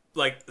guess,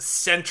 like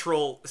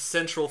central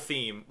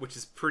theme, which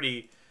is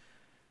pretty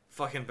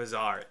fucking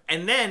bizarre.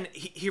 And then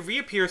he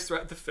reappears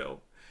throughout the film,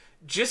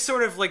 just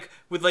sort of like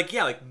with like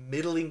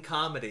middling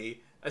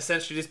comedy,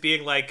 essentially just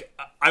being like,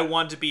 I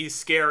want to be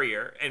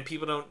scarier, and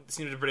people don't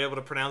seem to be able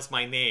to pronounce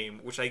my name,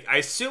 which I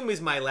assume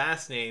is my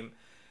last name,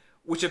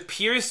 which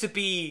appears to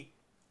be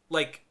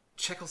like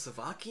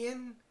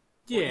Czechoslovakian,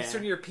 or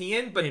Eastern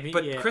European, but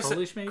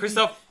Polish, maybe?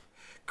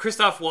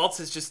 Christoph Waltz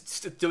is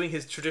just doing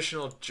his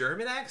traditional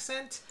German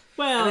accent.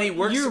 Well,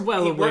 you're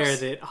well aware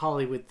that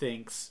Hollywood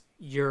thinks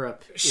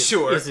Europe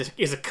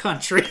is a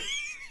country.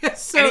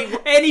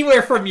 So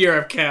anywhere from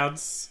Europe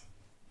counts.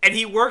 And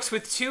he works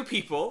with 2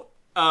 people,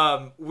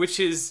 which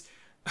is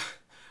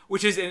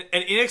an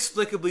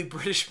inexplicably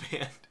British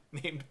man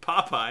named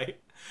Popeye,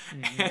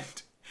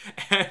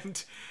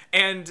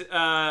 and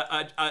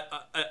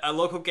a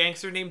local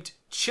gangster named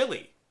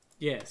Chili.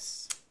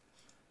 Yes,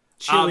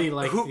 Chili,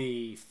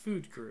 the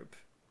food group.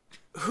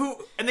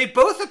 And they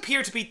both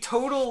appear to be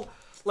total,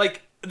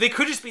 like, they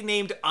could just be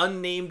named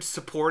Unnamed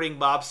Supporting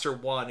Mobster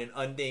 1 and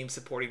Unnamed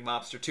Supporting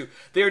Mobster 2.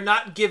 They are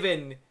not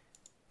given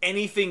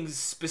anything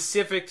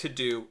specific to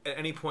do at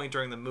any point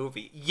during the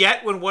movie.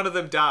 Yet, when one of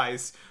them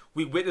dies,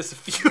 we witness a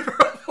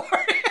funeral for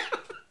him.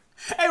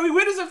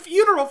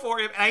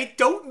 And I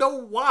don't know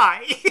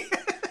why.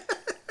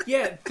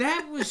 Yeah,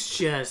 that was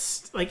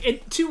just like, and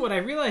too, what I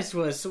realized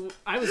was, so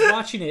I was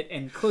watching it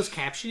and closed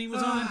captioning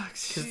was on,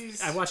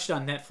 because I watched it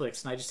on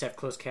Netflix, and I just have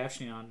closed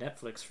captioning on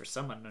Netflix for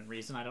some unknown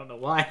reason. I don't know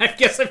why. I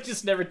guess I've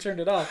just never turned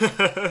it off.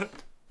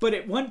 But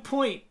at one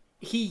point,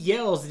 he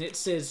yells, and it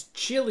says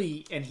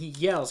Chili, and he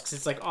yells, because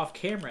it's like off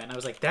camera, and I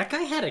was like, that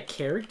guy had a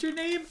character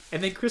name?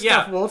 And then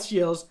Christoph Waltz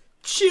yells,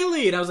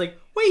 Chili, and I was like,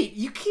 wait,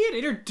 you can't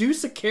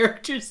introduce a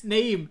character's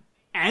name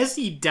as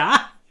he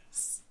dies?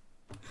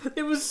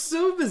 It was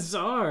so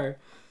bizarre.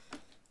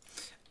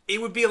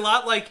 It would be a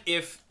lot like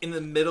if in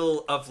the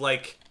middle of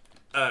like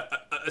a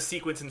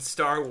sequence in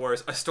Star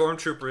Wars, a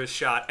stormtrooper is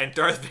shot and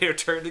Darth Vader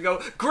turned to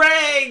go,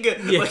 Greg!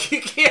 Yeah. Like you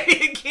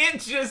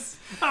can't just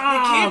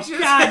God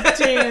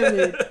damn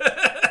it.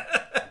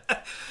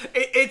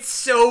 It's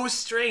so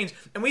strange.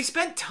 And we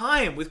spent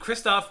time with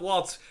Christoph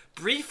Waltz,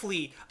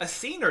 briefly, a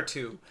scene or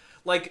two,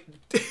 like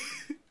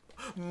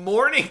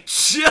mourning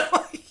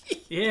Chili.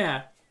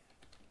 Yeah.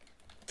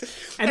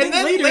 And then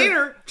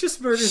later just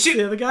murders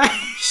the other guy.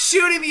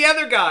 Shooting the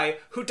other guy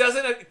who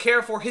doesn't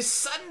care for his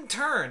sudden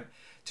turn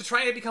to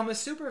trying to become a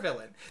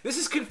supervillain. This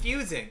is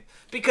confusing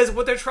because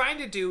what they're trying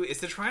to do is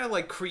they're trying to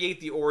like create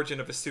the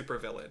origin of a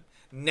supervillain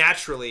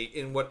naturally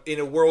in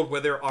a world where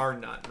there are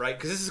none, right?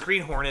 Because this is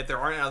Green Hornet. There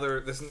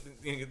aren't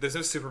there's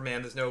no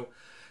Superman. There's no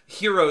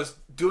heroes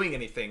doing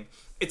anything.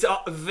 It's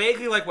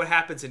vaguely like what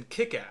happens in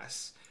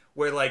Kick-Ass,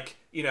 where like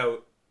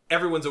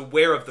everyone's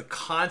aware of the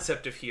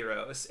concept of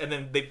heroes, and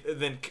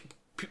then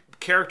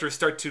characters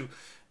start to,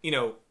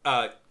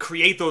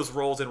 create those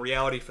roles in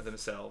reality for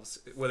themselves,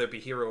 whether it be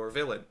hero or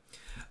villain.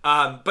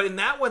 But in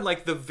that one,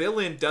 like, the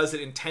villain does it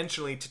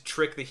intentionally to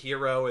trick the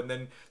hero, and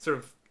then sort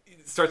of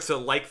starts to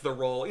like the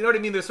role. You know what I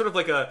mean? There's sort of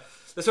like a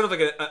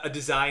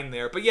design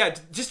there. But yeah,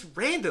 just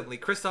randomly,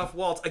 Christoph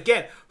Waltz,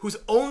 again, who's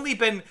only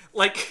been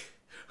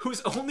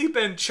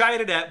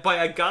chided at by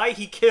a guy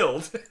he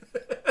killed.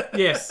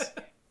 Yes.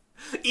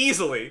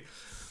 Easily.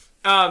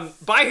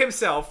 By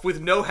himself,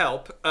 with no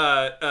help,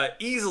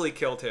 easily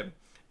killed him.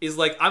 Is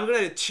like, I'm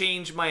going to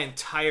change my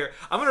entire...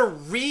 I'm going to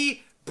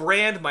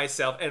rebrand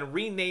myself and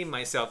rename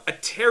myself. A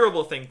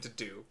terrible thing to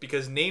do,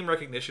 because name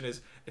recognition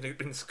is an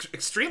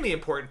extremely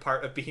important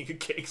part of being a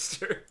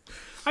gangster.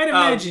 I'd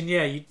imagine,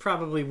 yeah, you'd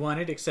probably want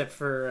it, except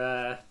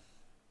for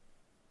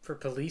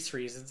police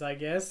reasons, I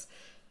guess.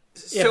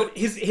 Yeah, so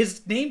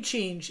his name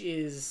change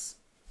is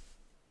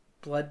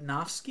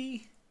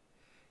Bludnovsky.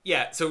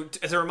 Yeah, so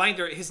as a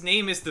reminder, his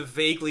name is the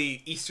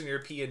vaguely Eastern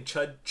European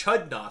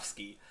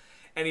Chudnovsky,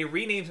 and he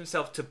renames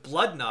himself to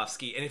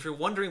Bludnovsky. And if you're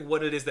wondering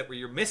what it is that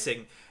you're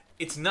missing,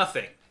 it's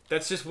nothing.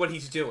 That's just what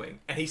he's doing,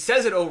 and he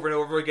says it over and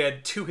over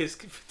again to his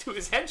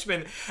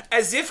henchmen,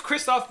 as if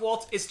Christoph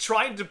Waltz is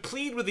trying to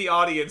plead with the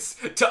audience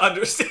to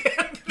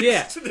understand.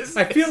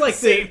 I feel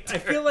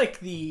like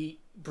the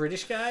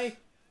British guy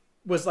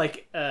was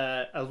like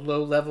a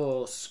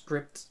low-level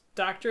script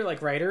doctor,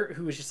 like writer,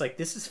 who was just like,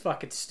 this is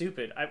fucking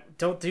stupid.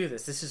 Don't do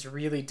this. This is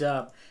really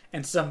dumb.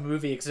 And some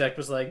movie exec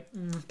was like,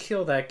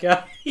 kill that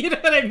guy. You know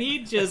what I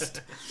mean?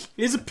 Just,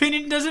 his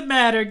opinion doesn't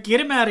matter.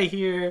 Get him out of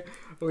here.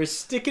 Or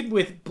sticking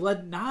with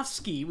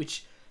Bludnovsky,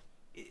 which,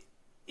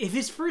 if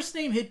his first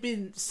name had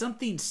been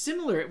something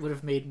similar, it would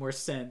have made more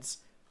sense.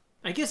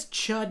 I guess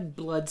Chud and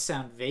Blood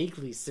sound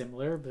vaguely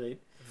similar, but...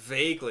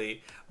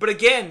 Vaguely. But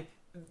again...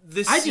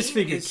 I just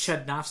figured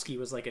Chudnovsky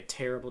was like a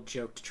terrible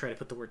joke to try to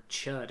put the word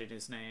Chud in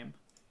his name.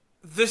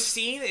 The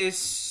scene is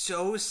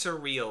so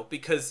surreal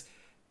because,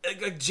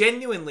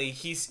 genuinely,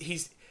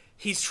 he's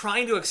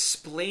trying to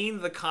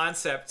explain the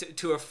concept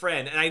to a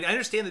friend, and I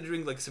understand they're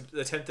doing like some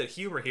attempt at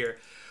humor here,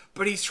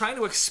 but he's trying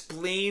to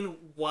explain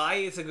why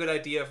it's a good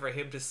idea for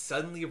him to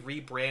suddenly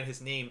rebrand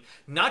his name,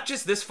 not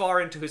just this far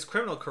into his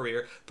criminal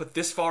career, but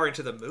this far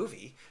into the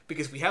movie,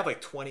 because we have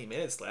like 20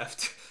 minutes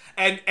left.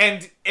 And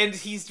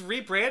he's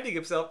rebranding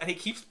himself, and he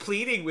keeps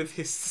pleading with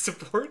his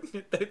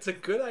subordinate that it's a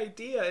good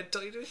idea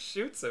until he just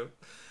shoots him.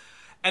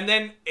 And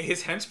then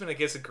his henchmen, I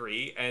guess,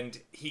 agree, and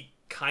he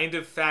kind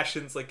of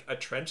fashions like a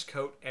trench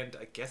coat and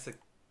I guess a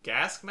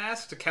gas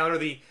mask to counter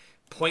the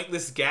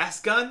pointless gas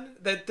gun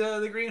that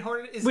the Green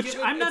Hornet is Which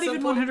given. I'm not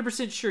even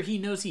 100% sure he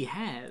knows he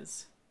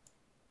has.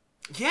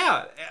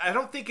 Yeah, I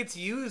don't think it's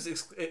used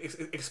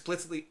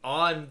explicitly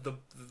on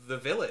the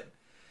villain.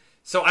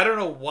 So I don't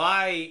know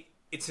why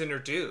it's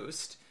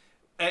introduced,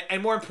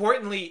 and more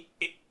importantly,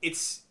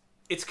 it's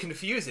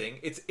confusing.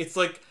 It's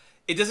like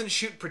it doesn't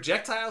shoot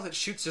projectiles; it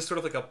shoots just sort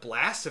of like a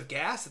blast of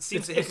gas. It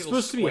seems to hit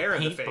people square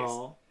in the face. It's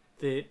supposed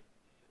to be a paintball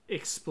that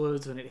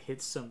explodes when it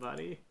hits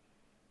somebody,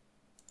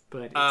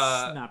 but it's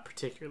not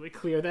particularly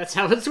clear that's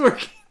how it's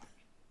working.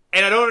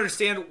 And I don't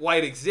understand why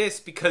it exists,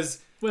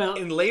 because well,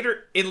 in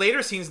later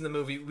scenes in the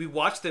movie, we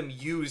watch them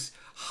use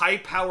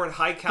high-powered,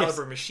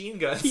 high-caliber machine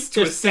guns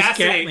to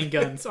assassinate Gatling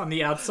guns on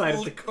the outside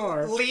of the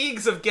car.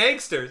 Leagues of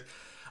gangsters.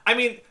 I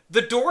mean,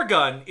 the door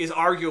gun is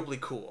arguably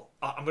cool.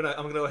 I'm gonna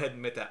go ahead and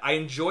admit that. I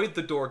enjoyed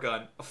the door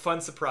gun, a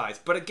fun surprise.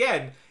 But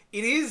again,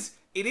 it is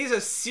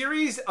a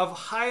series of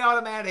high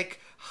automatic,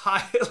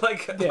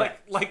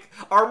 like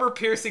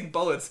armor-piercing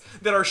bullets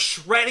that are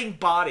shredding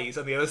bodies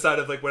on the other side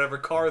of like whatever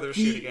car they're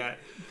shooting at.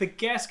 The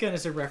gas gun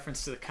is a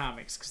reference to the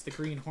comics, because the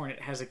Green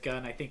Hornet has a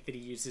gun, I think, that he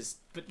uses,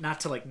 but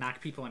not to like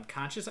knock people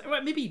unconscious.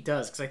 Well, maybe he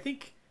does, because I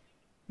think...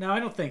 No, I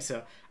don't think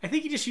so. I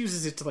think he just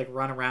uses it to like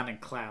run around in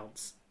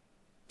clouds.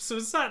 So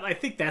it's not... I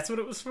think that's what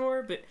it was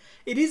for, but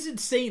it is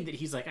insane that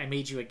he's like, I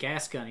made you a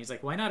gas gun. He's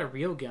like, why not a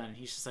real gun? And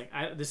he's just like,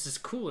 this is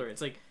cooler.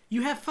 It's like,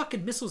 you have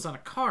fucking missiles on a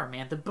car,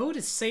 man. The boat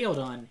is sailed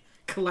on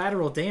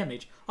collateral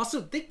damage. Also,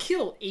 they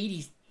kill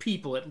 80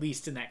 people at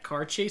least in that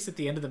car chase at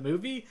the end of the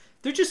movie.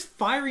 They're just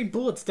firing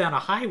bullets down a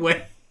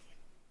highway.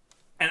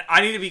 And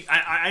I need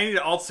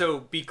to also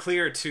be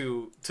clear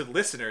to the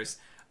listeners.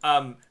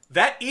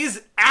 That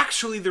is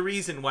actually the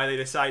reason why they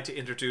decide to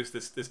introduce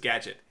this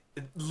gadget.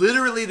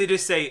 Literally, they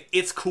just say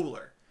it's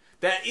cooler.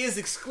 That is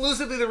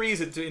exclusively the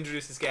reason to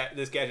introduce this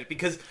gadget,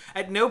 because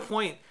at no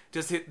point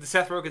does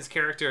Seth Rogen's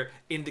character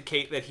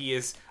indicate that he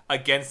is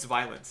against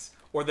violence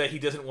or that he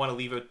doesn't want to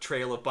leave a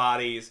trail of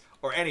bodies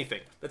or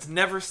anything. That's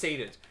never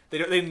stated.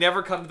 They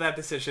never come to that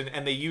decision,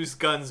 and they use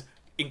guns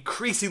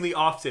increasingly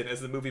often as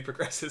the movie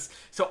progresses.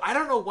 So I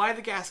don't know why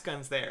the gas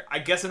gun's there. I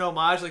guess an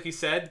homage, like you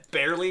said,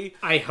 barely.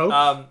 I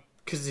hope.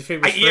 Because if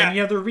it was for any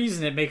other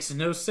reason, it makes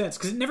no sense.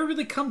 Because it never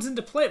really comes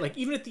into play. Like,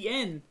 even at the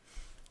end,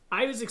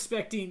 I was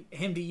expecting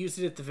him to use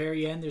it at the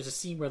very end. There's a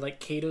scene where, like,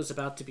 Kato's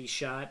about to be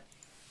shot,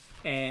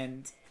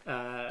 and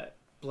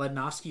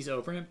Bludnovsky's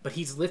over him, but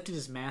he's lifted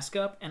his mask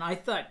up, and I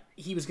thought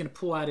he was going to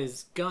pull out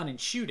his gun and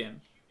shoot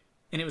him.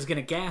 and it was going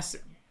to gas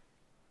him.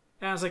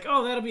 And I was like,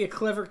 oh, that'll be a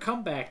clever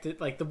comeback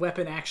that, like, the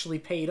weapon actually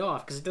paid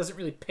off, because it doesn't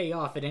really pay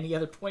off at any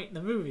other point in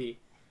the movie.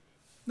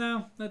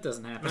 No, that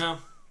doesn't happen.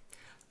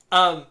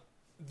 No.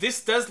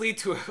 This does lead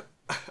to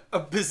a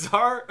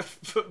bizarre,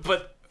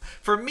 but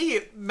for me,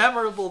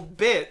 memorable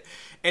bit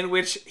in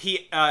which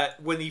he,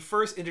 when he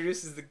first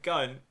introduces the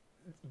gun,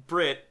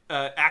 Britt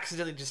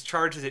accidentally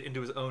discharges it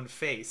into his own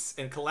face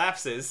and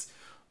collapses,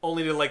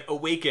 only to, like,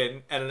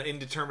 awaken at an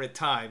indeterminate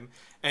time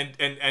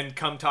and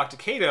come talk to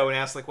Kato and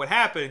ask, like, what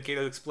happened. And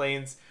Kato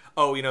explains,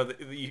 oh, you know,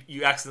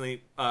 you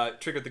accidentally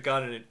triggered the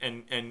gun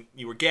and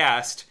you were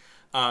gassed.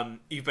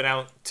 You've been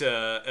out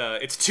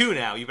it's 2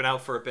 now. You've been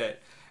out for a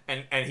bit.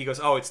 And he goes,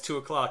 oh, it's 2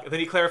 o'clock. And then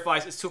he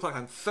clarifies it's 2 o'clock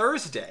on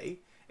Thursday,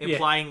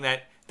 implying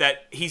that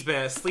he's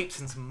been asleep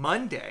since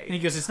Monday. And he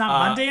goes, it's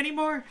not Monday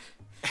anymore?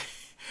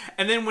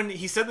 And then when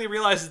he suddenly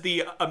realizes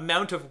the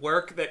amount of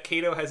work that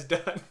Kato has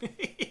done,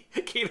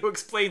 Kato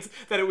explains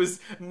that it was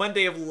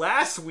Monday of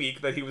last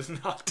week that he was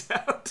knocked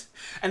out.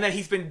 And that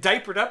he's been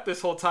diapered up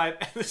this whole time.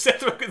 And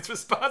Seth Rogen's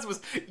response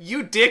was,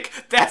 you dick,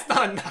 that's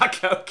not a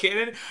knockout,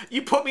 kid.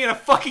 You put me in a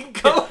fucking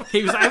coma.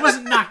 He was, I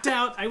wasn't knocked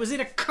out. I was in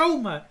a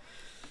coma.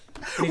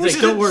 And he's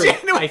like, don't worry,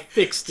 I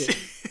fixed it.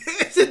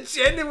 It's a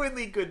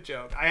genuinely good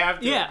joke. I have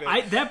to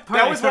admit.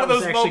 That was one of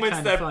those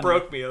moments that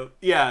broke me.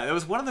 Yeah, that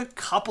was one of the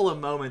couple of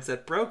moments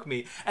that broke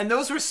me. And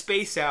those were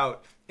spaced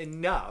out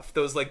enough.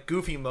 Those, like,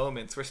 goofy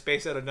moments were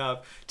spaced out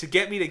enough to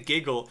get me to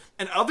giggle.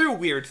 And other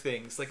weird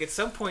things. Like, at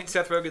some point,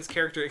 Seth Rogen's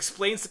character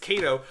explains to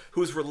Kato,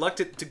 who's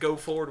reluctant to go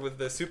forward with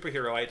the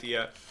superhero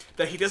idea,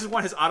 that he doesn't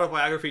want his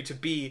autobiography to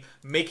be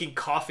making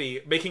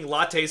coffee, making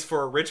lattes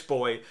for a rich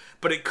boy,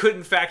 but it could,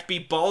 in fact, be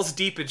balls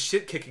deep in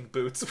shit-kicking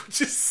boots,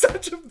 which is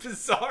such a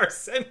bizarre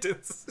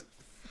sentence.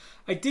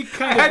 I did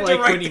kind of like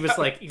when he was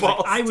like,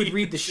 I would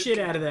read the shit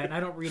out of that, and I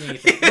don't read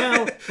anything.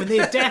 Well, when they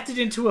adapted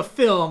into a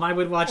film, I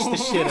would watch the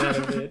shit out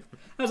of it.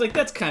 I was like,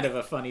 that's kind of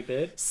a funny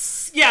bit.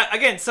 Yeah,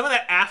 again, some of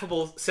that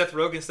affable Seth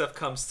Rogen stuff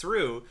comes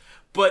through,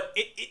 but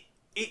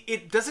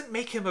it doesn't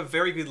make him a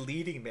very good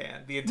leading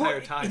man the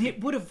entire time. And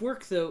it would have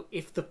worked, though,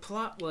 if the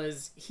plot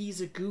was he's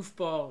a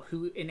goofball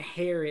who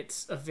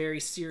inherits a very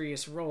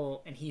serious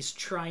role, and he's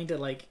trying to,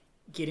 like,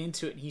 get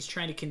into it, and he's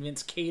trying to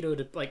convince Kato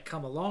to, like,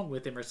 come along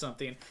with him or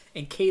something,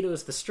 and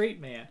Kato's the straight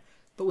man.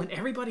 But when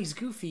everybody's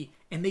goofy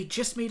and they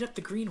just made up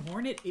the Green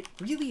Hornet, it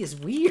really is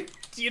weird.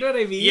 Do you know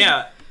what I mean?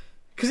 Yeah.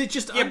 Because it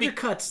just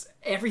undercuts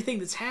everything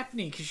that's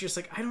happening, because you're just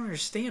like, I don't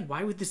understand.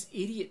 Why would this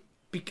idiot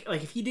be...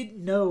 Like, if he didn't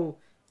know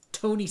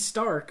Tony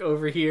Stark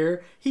over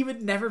here, he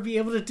would never be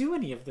able to do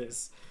any of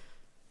this.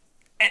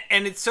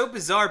 And it's so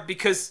bizarre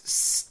because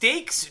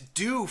stakes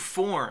do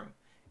form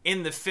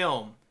in the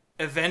film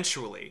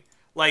eventually.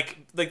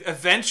 Like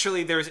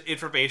eventually there's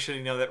information,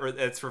 you know,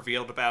 that's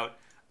revealed about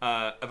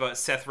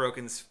Seth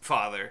Rogen's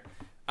father,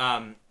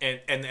 and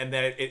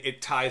that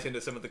it ties into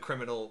some of the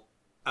criminal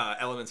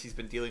elements he's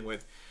been dealing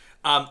with.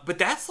 But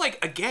that's,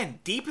 like,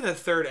 again, deep in the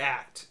third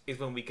act is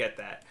when we get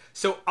that.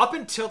 So up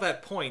until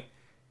that point,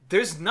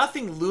 there's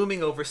nothing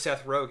looming over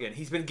Seth Rogen.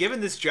 He's been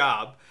given this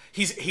job.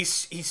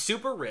 He's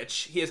super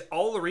rich. He has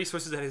all the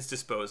resources at his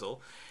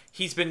disposal.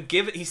 He's been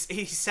given.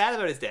 He's sad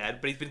about his dad,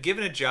 but he's been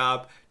given a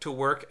job to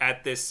work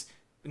at this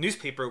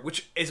newspaper,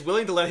 which is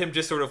willing to let him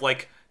just sort of,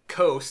 like,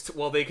 coast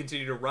while they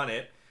continue to run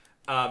it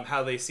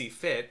how they see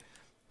fit.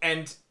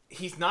 And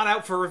he's not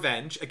out for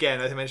revenge,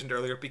 again, as I mentioned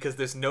earlier, because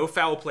there's no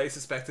foul play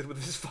suspected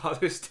with his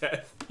father's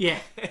death. Yeah.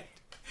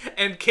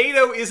 And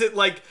Kato isn't,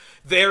 like,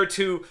 there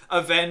to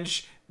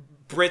avenge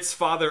Britt's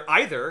father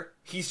either.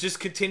 He's just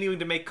continuing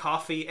to make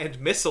coffee and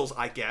missiles,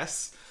 I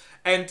guess.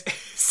 And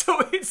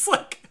so it's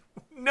like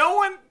no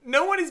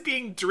one is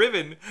being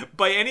driven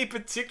by any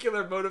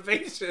particular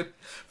motivation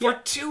for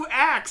 2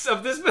 acts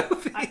of this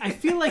movie. I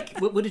feel like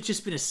what would have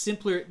just been a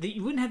simpler...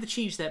 You wouldn't have to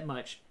change that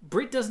much.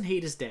 Britt doesn't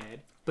hate his dad,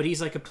 but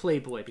he's like a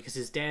playboy because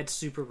his dad's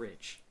super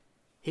rich.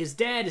 His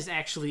dad is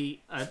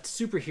actually a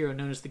superhero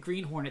known as the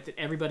Green Hornet that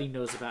everybody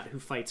knows about who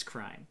fights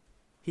crime.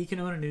 He can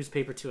own a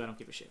newspaper too, I don't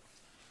give a shit.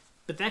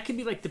 But that can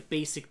be like the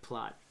basic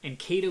plot, and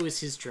Kato is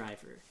his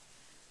driver.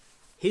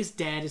 His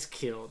dad is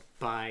killed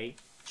by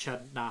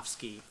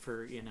Chudnovsky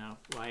for, you know,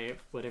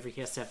 whatever he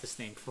has to have this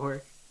name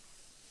for.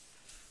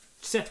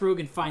 Seth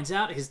Rogen finds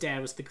out his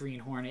dad was the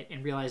Green Hornet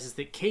and realizes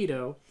that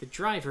Kato, the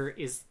driver,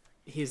 is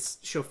his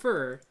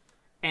chauffeur,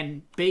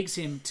 and begs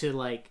him to,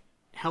 like,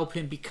 help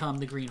him become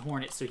the Green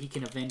Hornet so he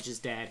can avenge his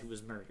dad who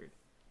was murdered.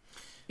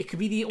 It could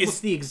be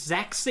almost the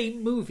exact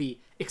same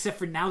movie, except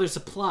for now there's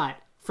a plot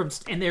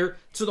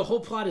so the whole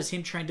plot is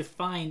him trying to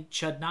find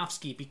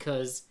Chudnovsky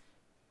because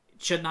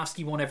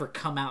Chudnovsky won't ever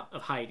come out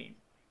of hiding.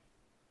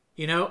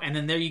 You know? And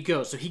then there you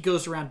go. So he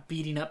goes around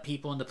beating up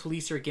people and the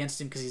police are against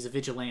him because he's a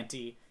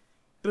vigilante.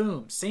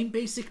 Boom. Same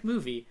basic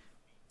movie.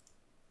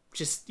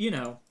 Just, you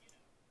know,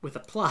 with a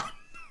plot.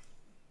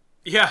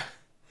 Yeah.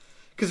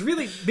 Because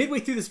really, midway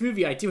through this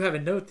movie, I do have a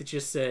note that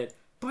just said,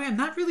 boy, I'm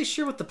not really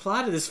sure what the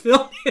plot of this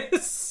film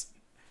is.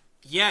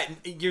 Yeah,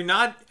 you're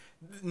not...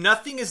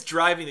 Nothing is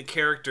driving the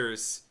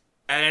characters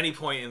at any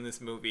point in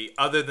this movie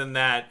other than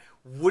that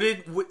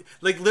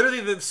like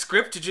literally the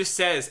script just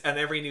says on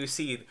every new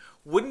scene,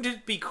 wouldn't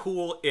it be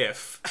cool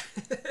if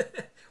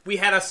we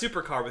had a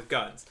supercar with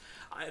guns?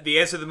 The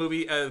answer the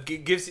movie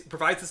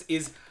provides us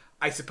is,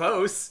 I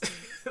suppose,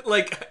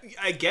 like,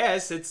 I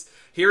guess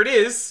here it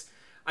is.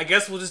 I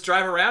guess we'll just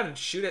drive around and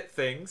shoot at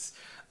things.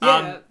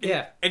 Yeah.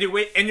 And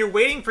you're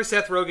waiting for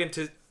Seth Rogen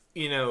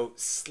to,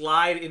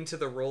 slide into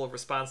the role of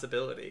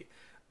responsibility.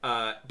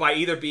 By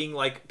either being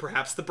like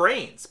perhaps the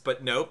brains,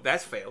 but nope,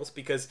 that fails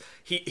because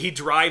he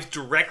drives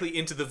directly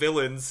into the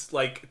villain's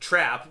like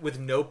trap with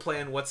no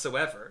plan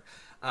whatsoever,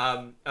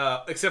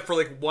 except for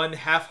like one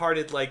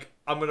half-hearted like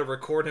I'm gonna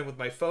record him with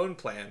my phone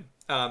plan,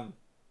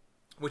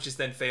 which is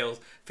then fails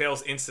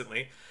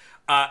instantly.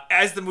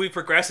 As the movie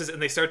progresses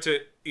and they start to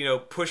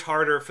push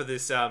harder for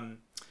this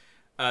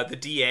the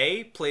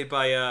DA played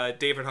by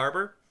David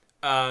Harbour.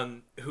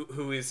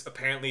 Who is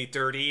apparently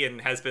dirty and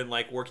has been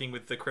like working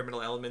with the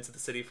criminal elements of the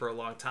city for a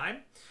long time,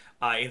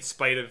 in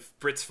spite of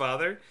Britt's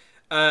father.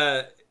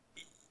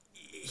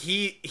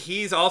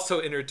 He's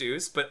also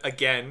introduced, but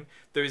again,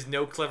 there's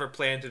no clever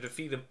plan to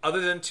defeat him other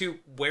than to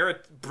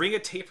bring a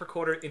tape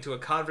recorder into a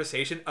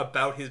conversation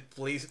about his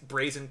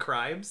brazen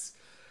crimes,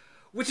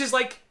 which is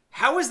like,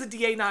 how is the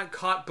DA not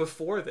caught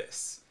before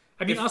this?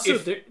 I mean,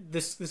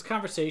 this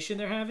conversation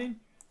they're having,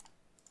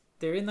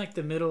 they're in like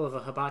the middle of a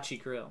hibachi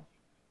grill.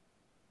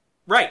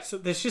 Right. So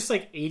there's just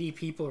like 80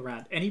 people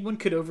around. Anyone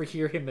could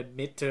overhear him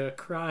admit to a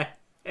crime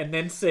and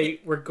then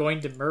say, we're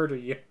going to murder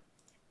you.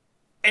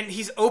 And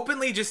he's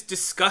openly just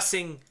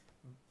discussing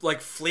like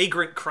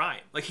flagrant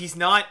crime. Like he's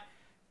not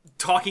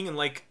talking in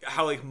like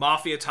how like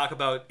mafia talk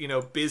about,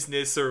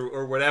 business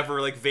or whatever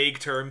like vague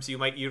terms you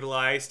might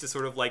utilize to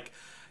sort of like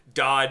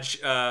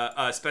dodge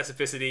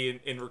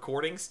specificity in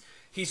recordings.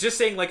 He's just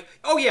saying like,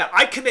 oh yeah,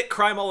 I commit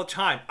crime all the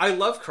time. I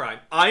love crime.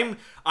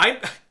 I'm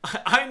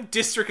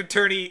District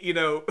Attorney,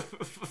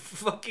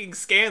 fucking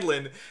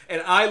Scanlon,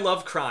 and I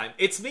love crime.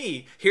 It's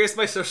me. Here's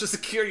my social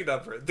security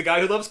number. The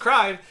guy who loves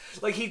crime.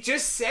 Like, he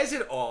just says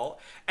it all.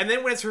 And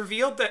then when it's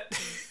revealed that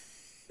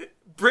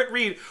Britt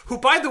Reed, who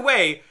by the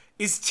way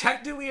is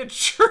technically a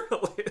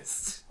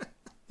journalist.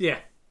 Yeah.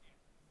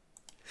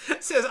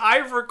 Says,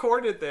 I've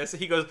recorded this.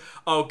 And he goes,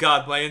 oh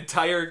God, my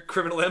entire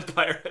criminal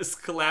empire has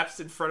collapsed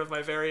in front of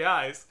my very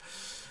eyes.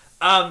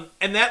 And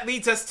that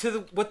leads us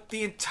to what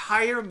the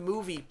entire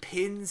movie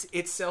pins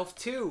itself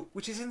to,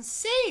 which is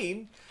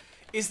insane,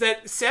 is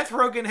that Seth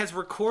Rogen has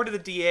recorded the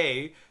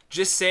DA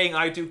just saying,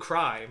 I do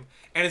crime,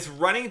 and is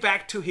running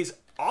back to his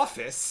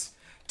office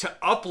to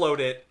upload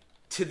it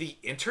to the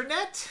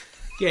internet?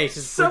 Yeah, he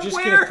says, we're just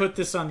going to put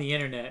this on the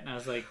internet. And I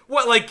was like...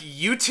 What, like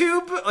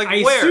YouTube? Like,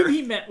 I where? assume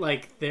he meant,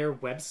 like, their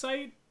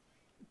website.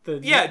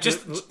 But,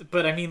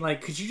 I mean,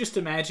 like, could you just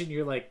imagine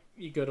you're, like,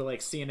 you go to, like,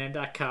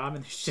 CNN.com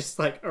and there's just,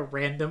 like, a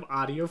random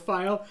audio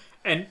file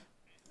and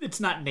it's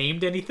not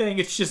named anything.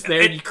 It's just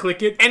there and you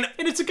click it. And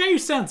it's a guy who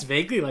sounds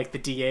vaguely like the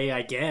DA,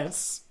 I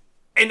guess.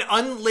 An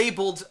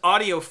unlabeled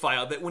audio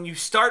file that when you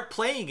start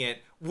playing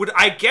it would,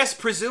 I guess,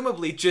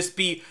 presumably just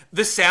be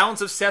the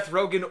sounds of Seth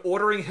Rogen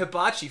ordering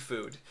hibachi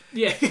food.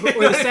 Yeah,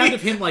 or the sound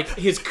of him, like,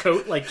 his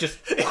coat, like, just...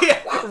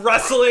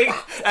 rustling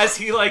as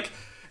he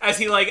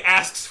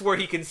asks where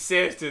he can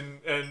sit and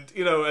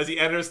as he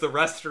enters the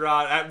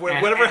restaurant,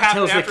 whatever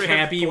happens after him. Tells the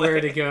cabbie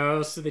where to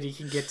go so that he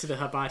can get to the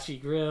hibachi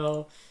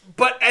grill.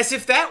 But as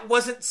if that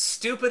wasn't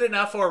stupid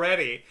enough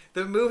already,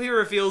 the movie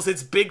reveals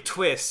its big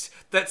twist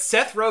that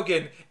Seth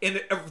Rogen,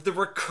 in the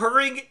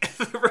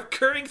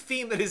recurring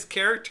theme that his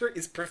character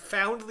is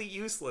profoundly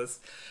useless,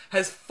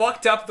 has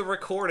fucked up the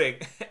recording,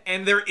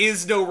 and there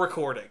is no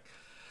recording.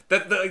 They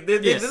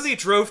literally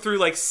drove through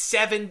like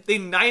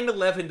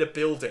 9/11'd a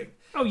building.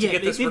 Oh yeah,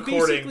 they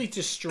basically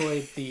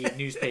destroyed the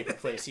newspaper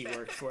place he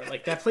worked for.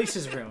 Like, that place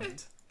is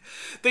ruined.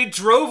 They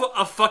drove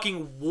a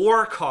fucking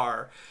war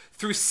car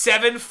through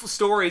 7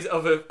 stories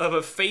of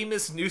a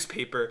famous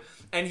newspaper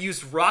and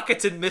used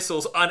rockets and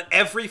missiles on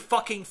every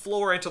fucking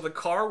floor until the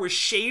car was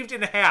shaved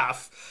in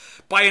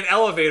half by an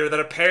elevator that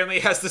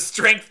apparently has the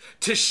strength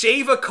to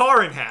shave a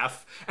car in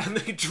half. And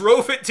they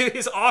drove it to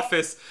his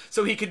office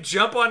so he could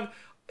jump on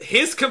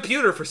his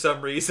computer for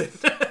some reason.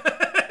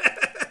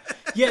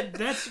 Yeah,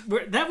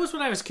 that was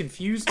what I was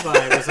confused by.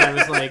 I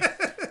was like,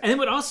 and then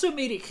what also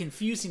made it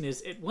confusing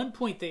is at one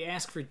point they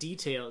ask for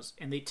details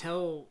and they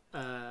tell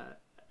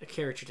a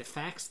character to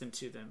fax them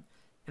to them,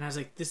 and I was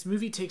like, this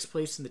movie takes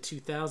place in the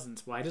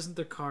 2000s. Why doesn't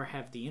their car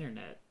have the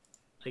internet?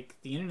 Like,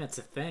 the internet's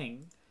a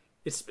thing.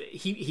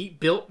 He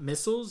built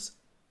missiles,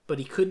 but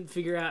he couldn't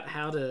figure out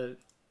how to.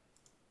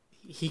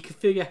 He could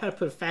figure out how to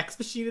put a fax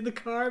machine in the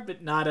car,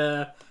 but not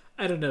a.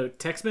 I don't know,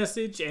 text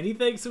message,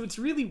 anything. So it's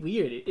really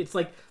weird. It's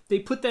like they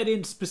put that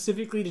in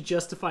specifically to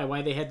justify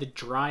why they had to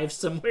drive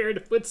somewhere to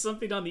put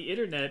something on the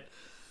internet.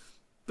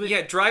 But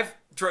yeah, drive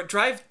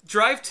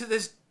to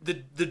this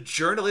the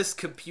journalist's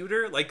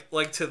computer,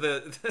 like to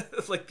the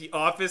like the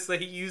office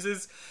that he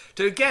uses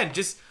to again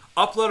just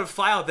upload a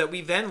file that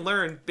we then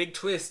learn, big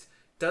twist,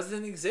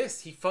 doesn't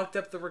exist. He fucked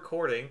up the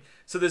recording,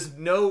 so there's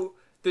no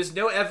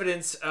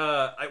evidence.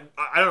 I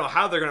don't know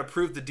how they're going to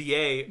prove the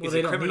DA is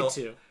a criminal. Don't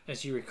need to,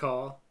 as you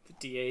recall.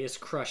 DA is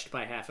crushed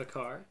by half a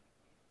car.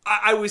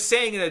 I was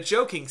saying in a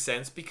joking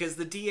sense because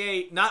the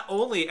DA, not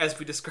only, as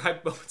we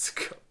described moments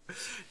ago,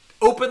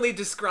 openly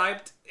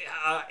described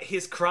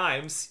his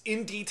crimes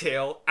in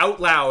detail out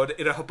loud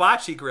in a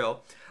hibachi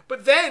grill,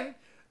 but then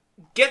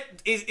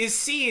is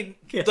seen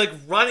like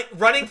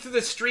running through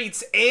the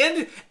streets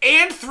and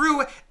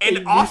through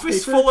an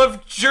office full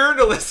of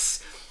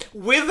journalists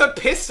with a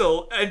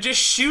pistol and just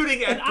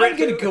shooting at. And I'm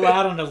gonna go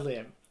out on a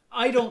limb.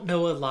 I don't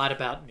know a lot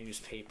about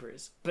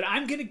newspapers, but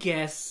I'm gonna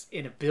guess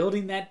in a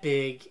building that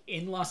big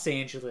in Los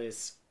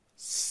Angeles,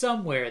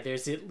 somewhere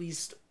there's at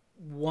least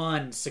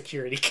one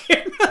security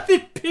camera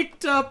that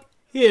picked up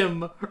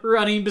him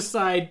running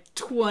beside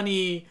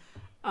 20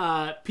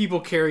 people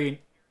carrying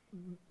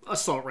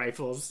assault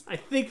rifles. I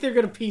think they're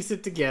gonna piece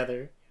it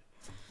together.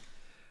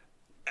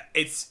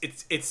 It's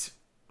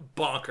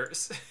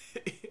bonkers.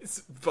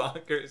 It's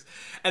bonkers.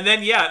 And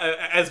then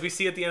as we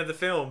see at the end of the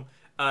film,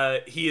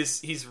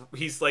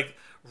 he's like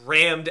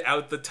rammed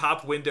out the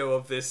top window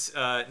of this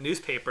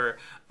newspaper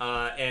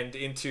and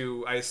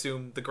into, I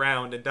assume, the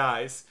ground and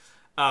dies.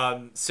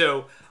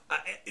 So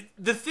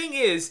the thing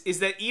is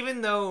that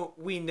even though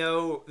we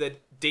know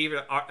that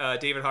David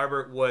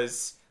Harbour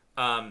was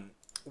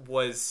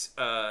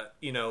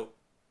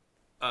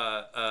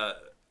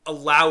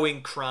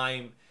allowing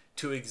crime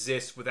to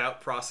exist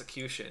without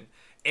prosecution,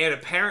 and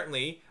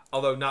apparently,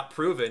 although not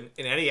proven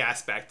in any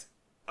aspect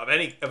of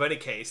any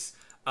case,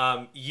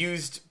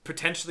 used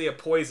potentially a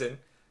poison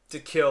to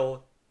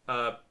kill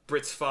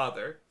Britt's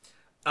father.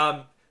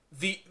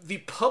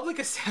 The public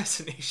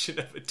assassination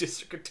of a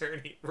district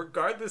attorney,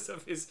 regardless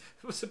of his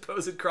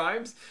supposed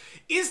crimes,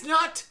 is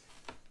not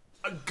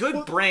a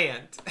good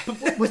brand.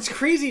 But what's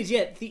crazy is,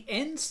 the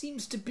end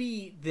seems to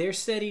be they're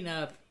setting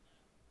up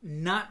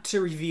not to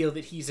reveal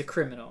that he's a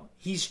criminal.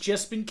 He's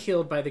just been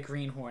killed by the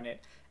Green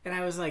Hornet. And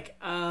I was like,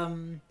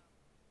 I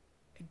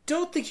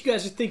don't think you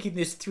guys are thinking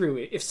this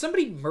through. If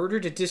somebody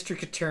murdered a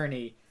district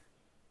attorney,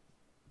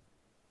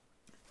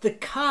 the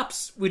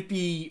cops would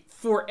be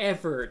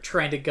forever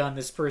trying to gun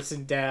this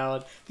person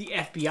down. The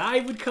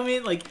FBI would come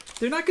in. Like,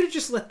 they're not going to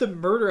just let the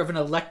murder of an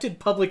elected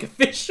public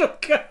official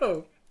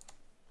go.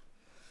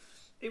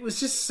 It was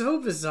just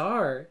so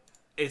bizarre.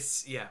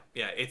 It's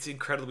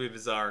incredibly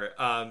bizarre.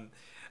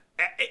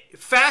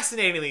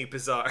 Fascinatingly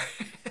bizarre.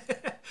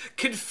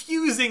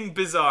 Confusing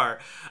bizarre.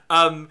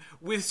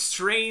 With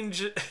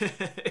strange,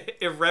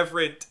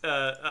 irreverent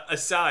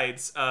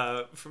asides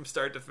from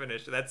start to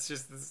finish. That's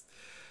just this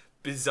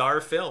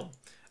bizarre film.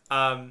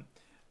 But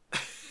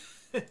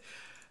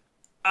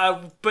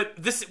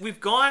we've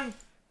gone,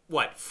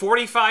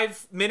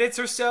 45 minutes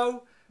or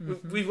so?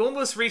 Mm-hmm. We've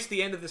almost reached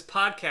the end of this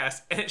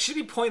podcast, and it should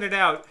be pointed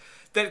out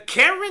that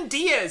Cameron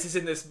Diaz is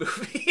in this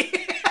movie.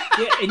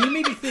 Yeah, and you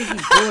may be thinking,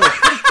 boy,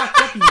 pretty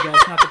fucked up of you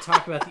guys not to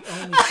talk about the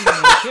only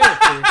female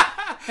character.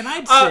 And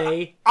I'd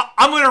say...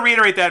 I'm going to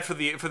reiterate that for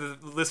the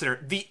listener.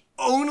 The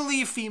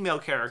only female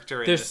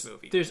character in this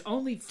movie. There's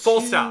only two...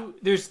 Full stop.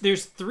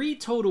 There's 3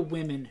 total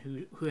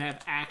women who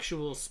have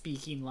actual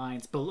speaking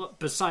lines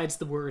besides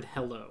the word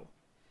hello.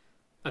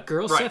 A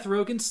girl Seth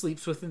Rogen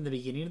sleeps with in the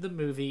beginning of the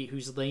movie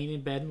who's laying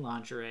in bed in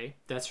lingerie.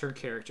 That's her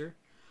character.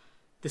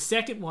 The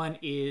second one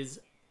is...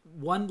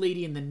 one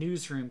lady in the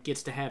newsroom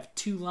gets to have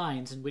 2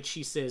 lines in which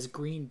she says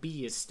Green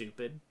Bee is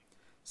stupid.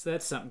 So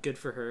that's something good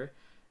for her.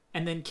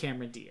 And then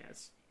Cameron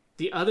Diaz.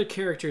 The other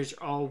characters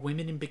are all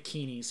women in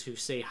bikinis who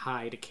say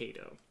hi to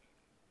Kato.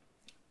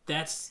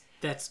 That's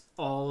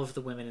all of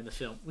the women in the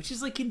film, which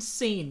is like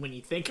insane when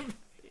you think of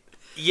it.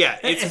 Yeah,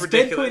 it's As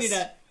ridiculous. Ben pointed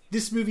out,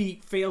 this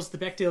movie fails the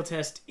Bechdel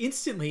test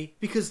instantly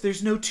because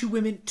there's no 2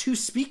 women to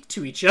speak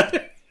to each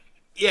other.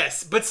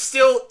 Yes, but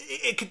still,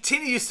 it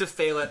continues to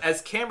fail it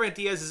as Cameron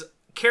Diaz's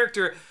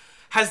character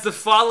has the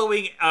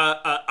following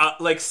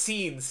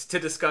scenes to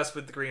discuss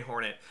with the Green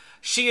Hornet.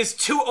 She is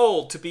too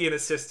old to be an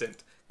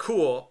assistant.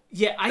 Cool.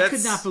 Yeah, I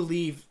could not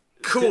believe.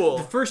 Cool.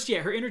 The first,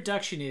 her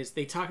introduction is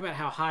they talk about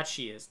how hot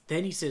she is.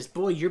 Then he says,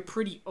 "Boy, you're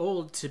pretty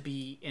old to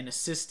be an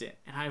assistant."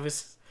 And I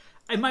was,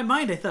 in my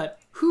mind, I thought,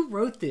 who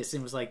wrote this?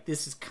 And was like,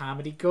 this is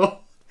comedy gold.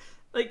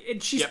 Like,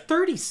 and she's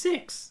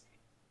 36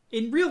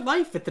 in real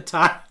life at the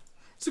time,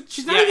 so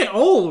she's not even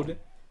old.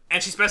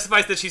 And she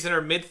specifies that she's in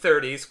her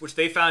mid-30s, which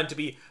they found to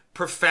be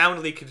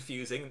profoundly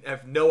confusing. I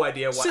have no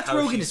idea what. Seth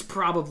Rogen is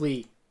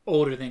probably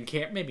older than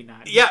maybe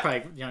not. He's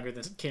probably younger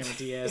than Cameron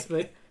Diaz,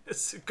 but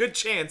it's a good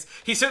chance.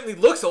 He certainly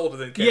looks older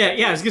than Cameron.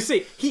 Yeah. I was gonna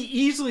say he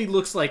easily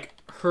looks like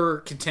her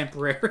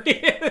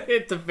contemporary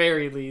at the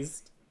very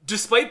least.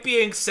 Despite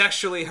being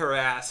sexually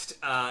harassed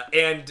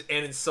and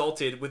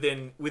insulted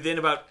within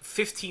about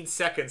 15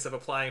 seconds of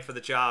applying for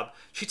the job,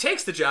 she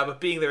takes the job of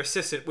being their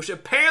assistant, which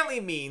apparently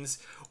means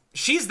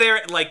she's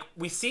there, like,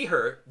 we see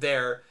her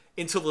there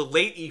until the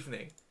late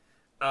evening,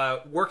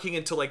 working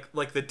until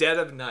like the dead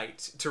of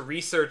night to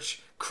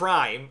research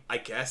crime, I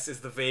guess, is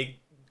the vague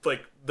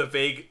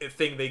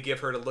thing they give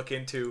her to look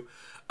into,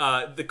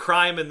 the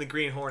crime in the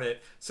Green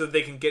Hornet, so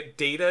they can get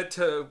data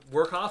to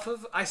work off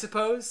of, I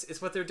suppose,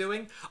 is what they're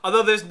doing.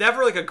 Although there's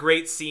never like a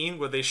great scene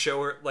where they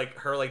show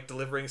her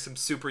delivering some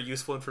super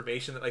useful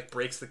information that like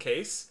breaks the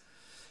case.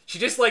 She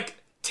just like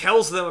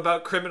tells them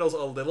about criminals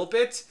a little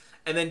bit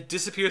and then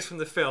disappears from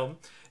the film.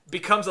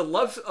 Becomes a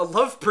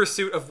love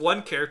pursuit of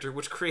one character,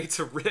 which creates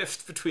a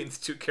rift between the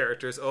two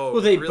characters. Oh,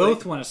 well, they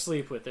both want to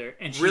sleep with her,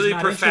 and she's really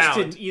not profound.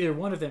 interested in either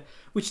one of them.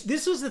 Which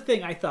this was the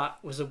thing I thought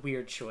was a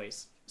weird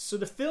choice. So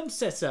the film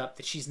sets up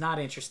that she's not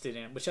interested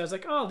in, which I was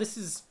like, oh, this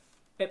is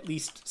at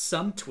least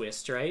some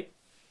twist, right?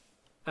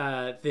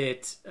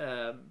 That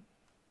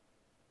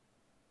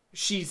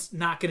she's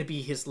not going to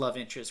be his love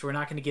interest. We're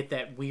not going to get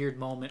that weird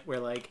moment where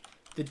like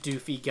the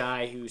doofy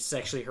guy who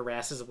sexually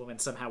harasses a woman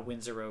somehow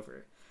wins her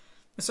over.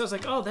 And so I was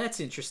like, oh, that's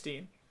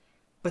interesting.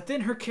 But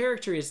then her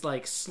character is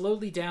like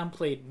slowly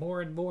downplayed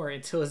more and more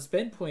until, as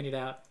Ben pointed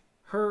out,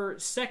 her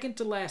second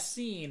to last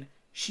scene,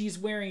 she's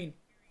wearing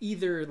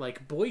either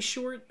like boy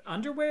short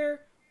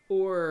underwear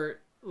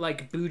or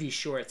like booty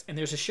shorts. And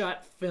there's a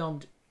shot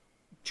filmed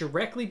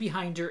directly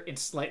behind her and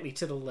slightly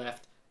to the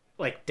left,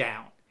 like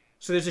down.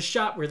 So there's a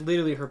shot where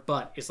literally her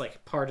butt is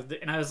like part of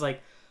the... And I was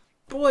like,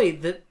 boy,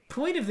 the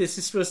point of this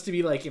is supposed to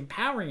be like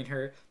empowering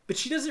her, but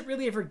she doesn't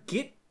really ever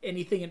get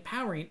anything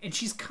empowering, and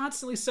she's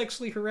constantly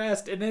sexually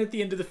harassed, and then at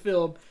the end of the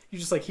film you're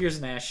just like, here's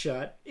an ass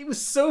shot. It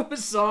was so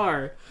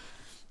bizarre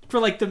for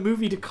like the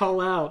movie to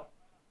call out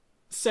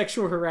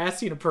sexual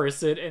harassing a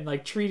person and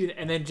like treat it,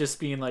 and then just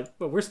being like,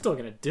 but we're still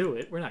gonna do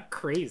it, we're not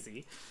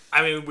crazy.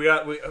 I mean, we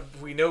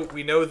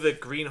know the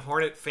Green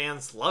Hornet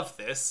fans love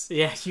this.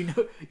 Yeah,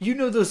 you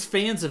know those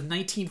fans of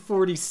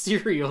 1940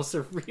 serials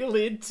are real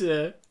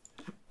into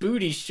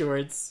booty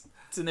shorts.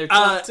 It's in their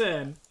top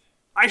 10.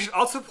 I should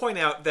also point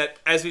out that,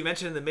 as we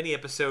mentioned in the mini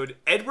episode,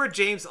 Edward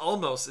James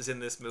Olmos is in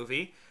this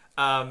movie,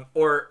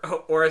 or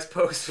as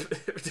Post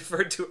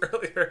referred to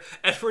earlier,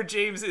 Edward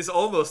James is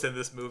almost in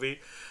this movie.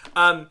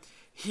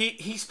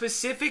 He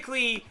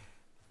specifically,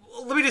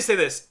 let me just say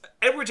this: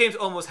 Edward James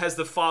Olmos has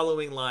the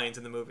following lines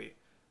in the movie.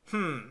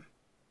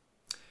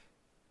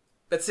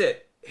 That's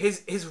it.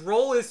 His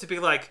role is to be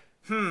like,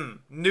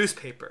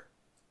 newspaper.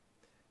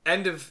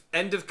 End of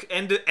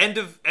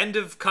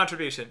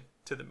contribution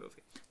to the movie.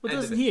 Well,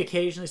 doesn't he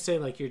occasionally say,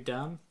 like, you're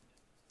dumb?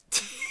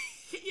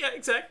 Yeah,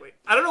 exactly.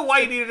 I don't know why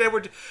you needed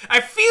Edward... I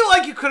feel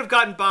like you could have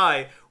gotten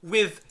by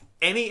with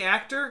any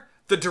actor.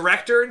 The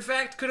director, in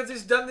fact, could have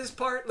just done this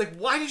part. Like,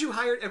 why did you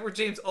hire Edward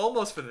James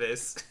Olmos for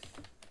this?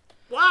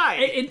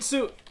 Why? And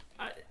so,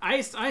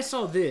 I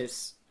saw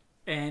this,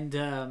 and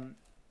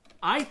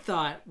I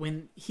thought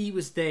when he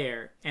was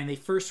there, and they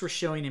first were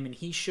showing him, and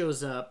he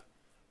shows up,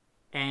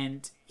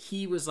 and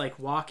he was, like,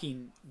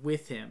 walking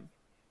with him,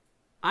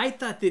 I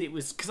thought that it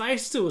was... Because I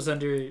still was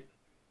under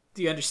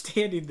the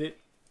understanding that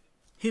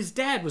his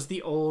dad was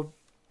the old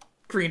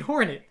Green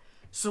Hornet.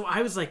 So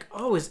I was like,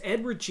 oh, is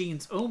Edward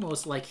James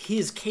almost like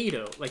his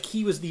Kato? Like,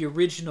 he was the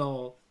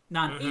original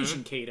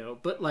non-Asian Kato,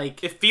 but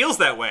like... It feels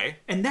that way.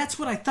 And that's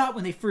what I thought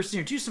when they first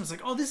introduced him. I was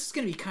like, oh, this is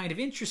going to be kind of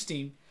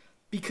interesting.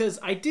 Because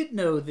I did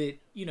know that,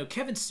 you know,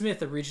 Kevin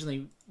Smith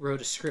originally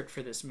wrote a script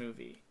for this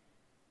movie.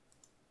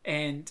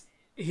 And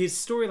his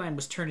storyline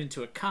was turned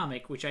into a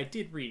comic, which I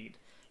did read.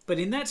 But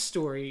in that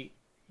story,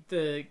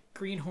 the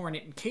Green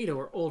Hornet and Kato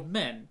are old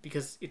men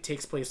because it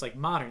takes place like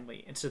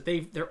modernly, and so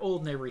they're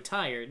old and they're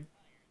retired.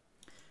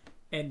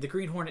 And the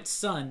Green Hornet's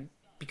son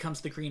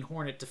becomes the Green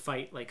Hornet to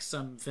fight like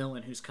some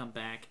villain who's come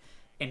back,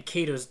 and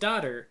Kato's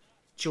daughter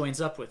joins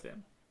up with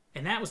him,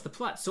 and that was the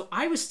plot. So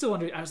I was still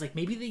I was like,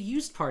 maybe they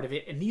used part of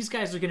it, and these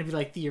guys are going to be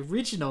like the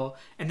original,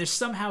 and they're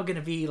somehow going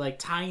to be like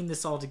tying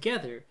this all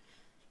together.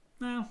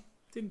 No,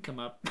 didn't come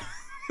up.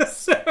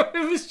 So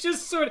it was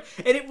just sort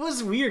of... And it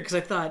was weird, because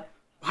I thought,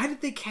 why did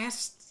they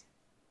cast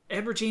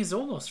Edward James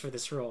Olmos for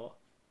this role?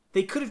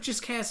 They could have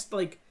just cast,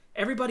 like,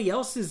 everybody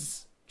else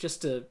is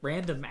just a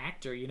random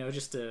actor, you know,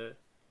 just a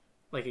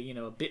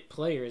bit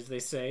player, as they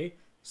say.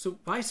 So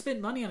why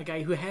spend money on a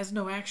guy who has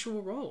no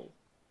actual role?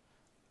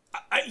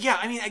 Yeah,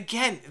 I mean,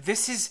 again,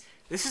 this is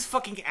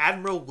fucking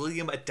Admiral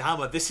William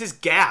Adama. This is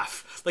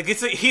Gaff. Like,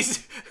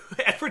 he's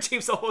Edward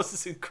James Olmos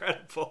is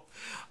incredible.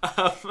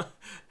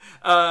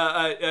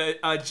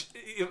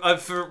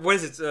 For what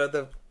is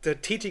it? The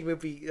teaching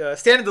movie,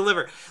 Stand and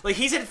Deliver. Like,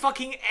 he's in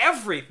fucking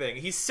everything.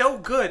 He's so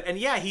good, and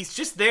yeah, he's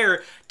just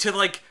there to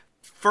like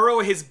furrow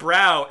his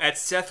brow at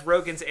Seth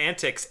Rogen's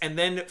antics, and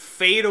then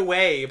fade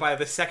away by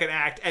the second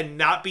act and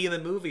not be in the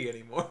movie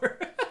anymore.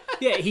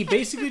 Yeah, he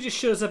basically just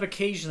shows up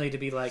occasionally to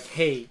be like,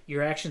 "Hey,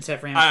 your actions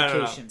have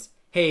ramifications.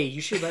 Hey,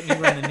 you should let me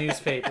run the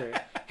newspaper.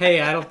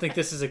 Hey, I don't think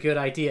this is a good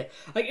idea."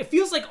 Like, it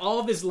feels like all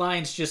of his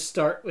lines just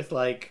start with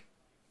like,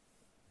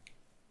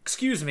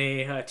 "Excuse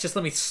me, just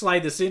let me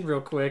slide this in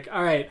real quick.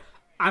 All right,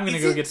 I'm gonna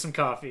go get some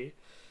coffee."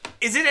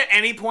 Is it at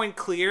any point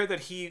clear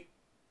that he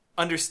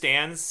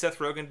understands Seth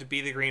Rogen to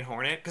be the Green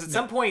Hornet? Because at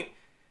some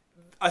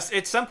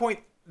point,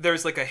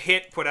 there's like a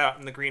hit put out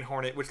in the Green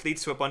Hornet, which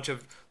leads to a bunch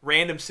of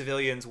random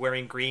civilians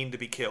wearing green to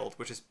be killed,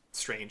 which is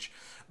strange.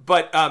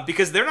 But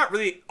because they're not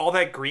really all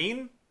that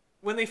green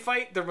when they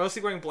fight, they're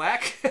mostly wearing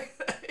black.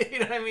 You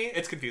know what I mean?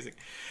 It's confusing.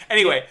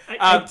 Anyway, yeah,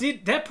 I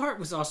did. That part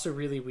was also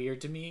really weird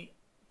to me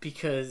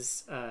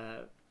because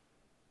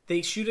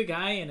they shoot a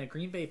guy in a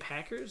Green Bay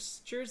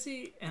Packers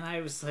jersey, and I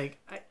was like,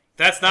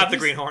 That's not the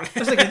Green Hornet. I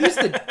was like, are these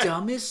the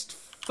dumbest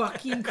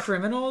fucking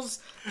criminals?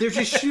 They're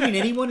just shooting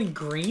anyone in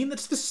green?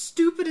 That's the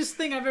stupidest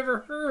thing I've ever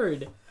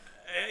heard.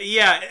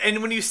 Yeah,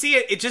 and when you see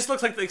it, it just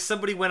looks like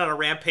somebody went on a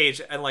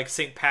rampage on like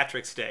St.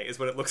 Patrick's Day is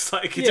what it looks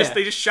like. They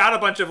just shot a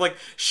bunch of like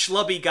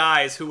schlubby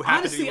guys who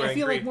happen to be wearing I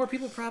feel green. like more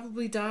people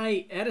probably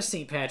die at a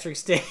St.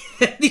 Patrick's Day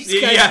than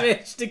these guys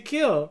managed to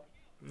kill.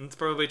 That's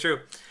probably true.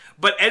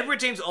 But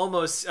Edward James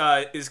Olmos,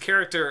 his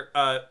character,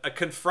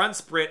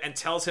 confronts Britt and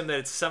tells him that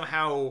it's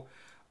somehow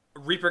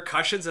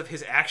repercussions of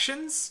his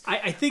actions.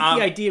 I think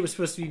the idea was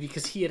supposed to be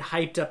because he had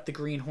hyped up the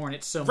Green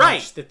Hornet so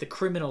much that the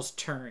criminals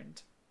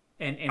turned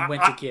and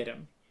went to get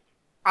him.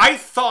 I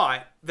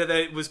thought that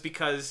it was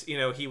because, you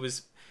know, he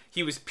was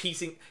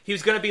piecing. He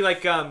was going to be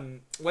like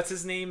what's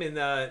his name in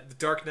the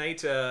Dark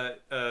Knight?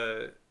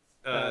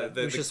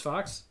 Lucius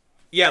Fox.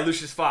 Yeah,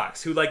 Lucius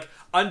Fox, who like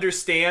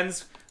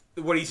understands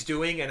what he's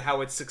doing and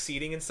how it's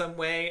succeeding in some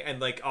way, and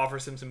like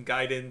offers him some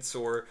guidance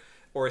or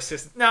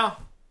assistance. No,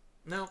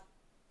 nothing.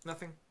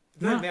 Nothing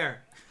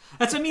there.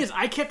 That's what I mean. Is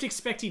I kept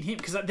expecting him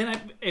because then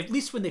at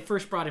least when they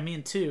first brought him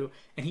in too,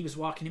 and he was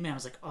walking him in, I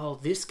was like, oh,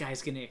 this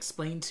guy's going to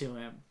explain to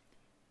him.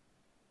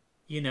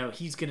 You know,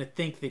 he's going to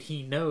think that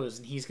he knows,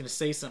 and he's going to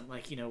say something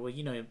like, you know, well,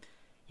 you know,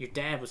 your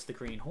dad was the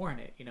Green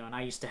Hornet, you know, and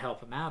I used to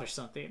help him out or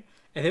something.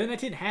 And then when that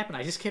didn't happen,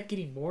 I just kept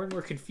getting more and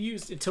more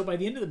confused until by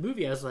the end of the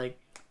movie, I was like,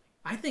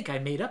 I think I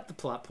made up the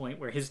plot point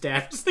where his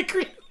dad was the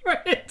Green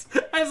Hornet.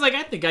 I was like,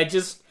 I think I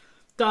just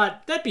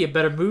thought that'd be a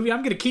better movie. I'm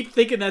going to keep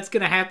thinking that's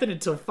going to happen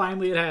until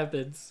finally it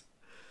happens.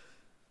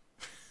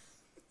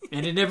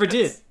 And it never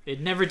did.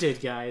 It never did,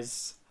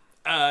 guys.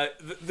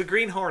 The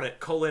Green Hornet,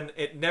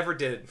 it never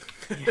did.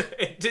 Yeah.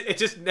 it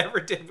just never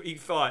did what you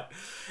thought.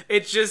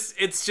 It just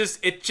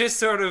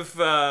sort of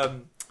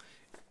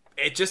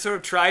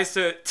tries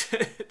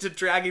to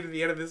drag you to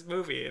the end of this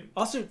movie.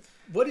 Also,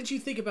 what did you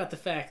think about the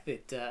fact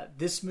that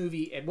this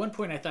movie, at one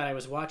point I thought I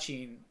was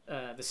watching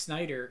the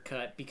Snyder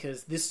cut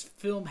because this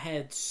film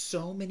had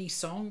so many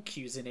song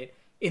cues in it.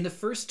 In the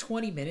first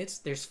 20 minutes,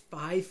 there's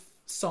 5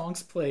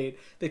 songs played.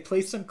 They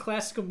play some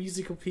classical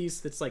musical piece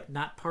that's like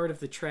not part of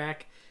the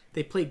track.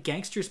 They played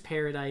Gangster's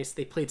Paradise.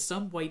 They played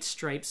some White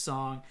Stripes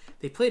song.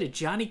 They played a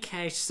Johnny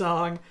Cash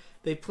song.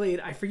 They played,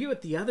 I forget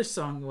what the other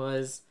song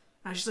was.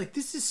 I was just like,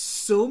 this is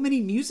so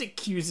many music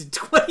cues in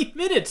 20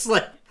 minutes.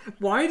 Like,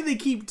 why do they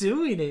keep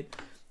doing it?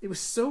 It was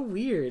so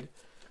weird.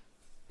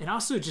 And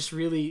also just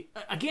really,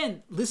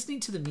 again, listening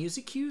to the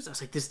music cues, I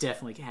was like, this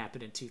definitely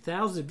happened in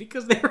 2000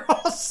 because they were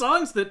all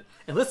songs that,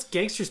 unless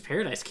Gangster's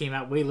Paradise came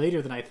out way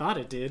later than I thought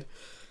it did.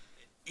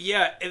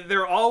 Yeah,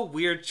 they're all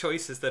weird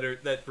choices that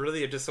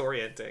really are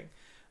disorienting.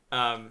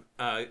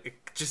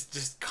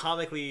 Just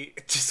comically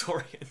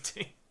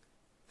disorienting.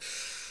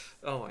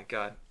 Oh my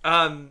god.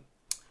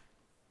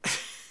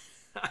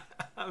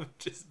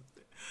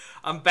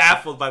 I'm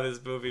baffled by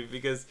this movie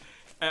because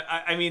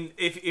I mean,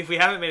 if we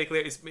haven't made it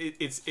clear,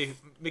 it's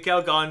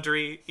Michael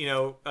Gondry, you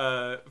know,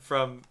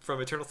 from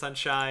Eternal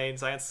Sunshine,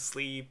 Science to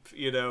Sleep,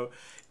 you know,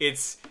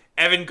 it's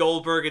Evan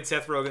Goldberg and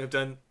Seth Rogen have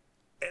done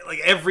like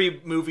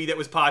every movie that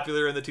was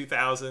popular in the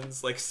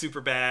 2000s, like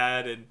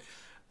Superbad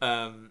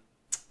and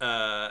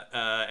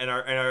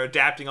are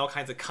adapting all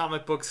kinds of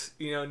comic books,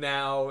 you know,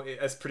 now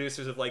as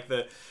producers of like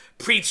the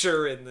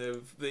Preacher and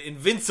the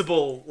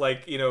Invincible,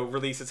 like, you know,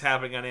 release that's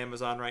happening on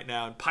Amazon right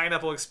now, and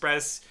Pineapple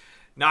Express,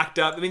 Knocked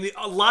Up. I mean,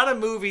 a lot of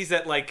movies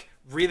that like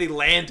really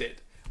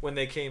landed when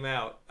they came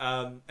out.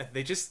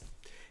 They just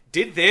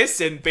did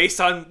this, and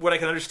based on what I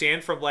can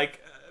understand from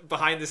like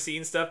behind the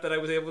scenes stuff that I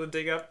was able to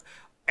dig up,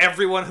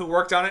 everyone who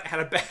worked on it had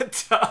a bad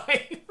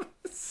time.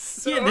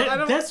 So,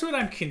 yeah, that's what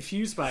I'm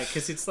confused by,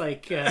 because it's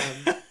like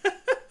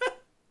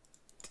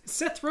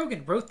Seth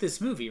Rogen wrote this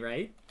movie,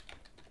 right?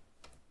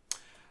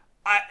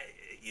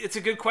 It's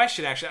a good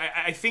question, actually.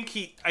 I think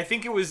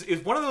it was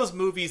one of those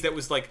movies that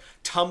was like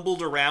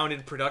tumbled around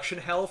in production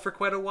hell for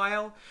quite a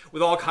while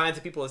with all kinds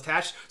of people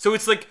attached. So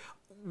it's like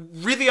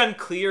really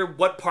unclear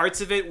what parts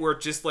of it were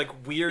just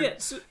like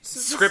weird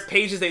script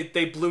pages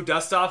they blew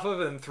dust off of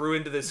and threw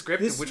into the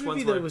script. This and which movie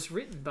ones were... that was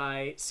written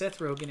by Seth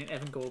Rogen and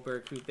Evan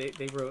Goldberg, who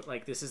they wrote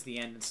like This Is the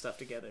End and stuff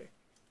together.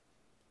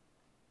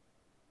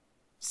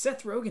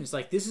 Seth Rogen is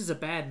like, this is a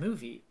bad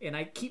movie, and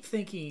I keep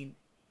thinking,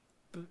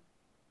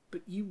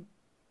 but you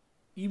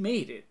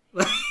made it.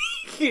 Like,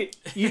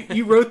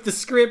 you wrote the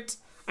script.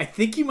 I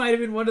think you might have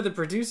been one of the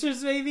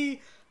producers,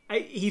 maybe.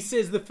 He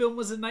says the film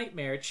was a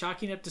nightmare,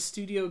 chalking up to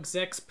studio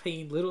execs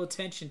paying little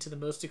attention to the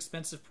most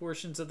expensive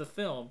portions of the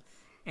film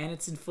and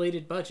its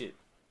inflated budget.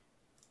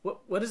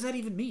 What does that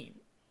even mean?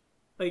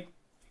 Like,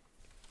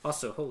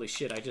 also, holy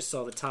shit, I just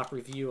saw the top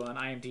review on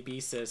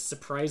IMDb says,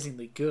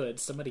 surprisingly good.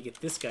 Somebody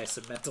get this guy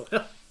some mental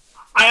health.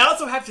 I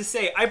also have to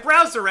say, I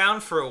browsed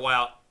around for a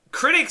while.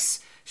 Critics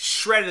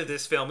shredded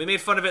this film. We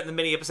made fun of it in the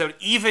mini episode.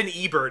 Even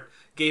Ebert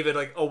gave it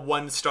like a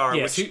 1 star.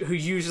 Yes, who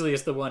usually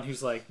is the one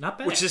who's like, not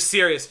bad. Which is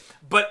serious.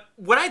 But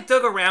when I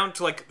dug around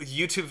to like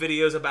YouTube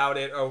videos about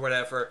it or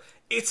whatever,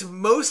 it's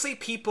mostly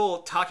people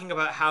talking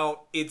about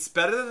how it's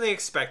better than they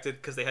expected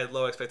because they had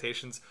low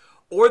expectations,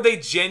 or they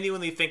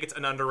genuinely think it's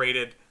an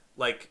underrated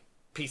like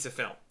piece of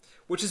film,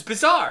 which is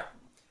bizarre.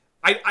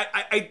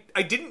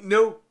 I didn't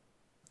know,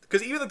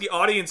 because even like the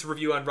audience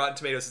review on Rotten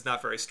Tomatoes is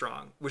not very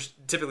strong, which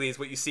typically is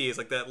what you see is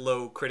like that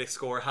low critic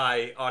score,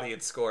 high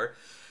audience score.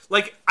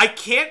 Like, I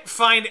can't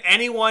find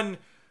anyone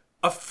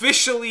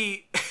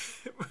officially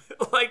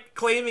like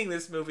claiming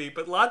this movie,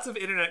 but lots of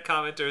internet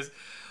commenters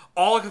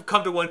all have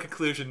come to one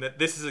conclusion, that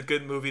this is a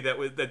good movie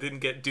that didn't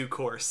get due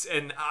course,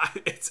 and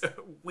it's a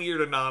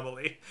weird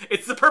anomaly.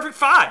 It's the perfect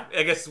 5,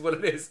 I guess is what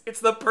it is. It's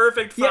the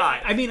perfect 5.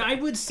 Yeah, I mean, I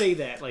would say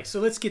that. Like,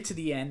 so let's get to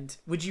the end.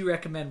 Would you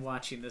recommend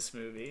watching this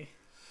movie?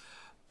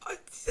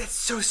 That's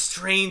so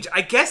strange.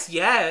 I guess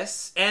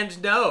yes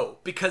and no,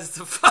 because it's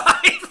a 5.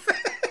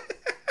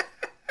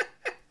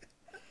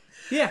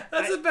 Yeah,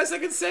 that's the best I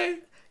can say.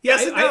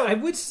 Yes and no. I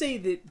would say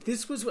that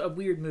this was a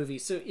weird movie.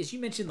 So, as you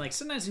mentioned, like,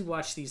 sometimes we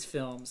watch these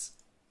films,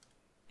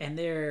 and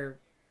they are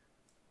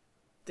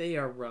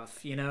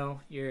rough, you know?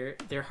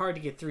 They're hard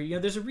to get through. You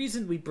know, there's a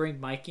reason we bring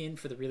Mike in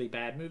for the really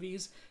bad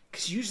movies,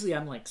 because usually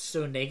I'm, like,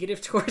 so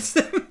negative towards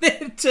them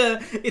that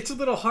it's a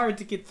little hard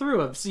to get through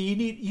them. So you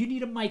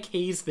need a Mike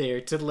Hayes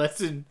there to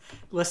lessen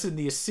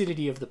the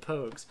acidity of the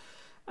Pogues.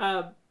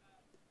 But,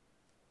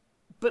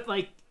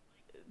 like,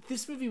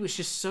 this movie was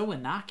just so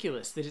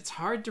innocuous that it's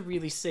hard to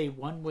really say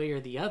one way or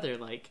the other.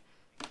 Like,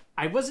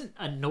 I wasn't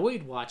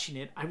annoyed watching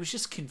it. I was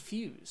just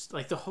confused.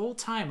 Like, the whole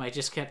time I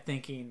just kept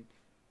thinking,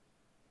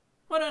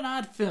 what an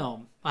odd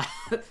film.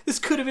 This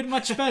could have been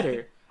much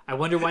better. I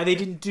wonder why they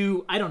didn't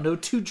do,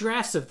 2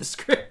 drafts of the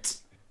script.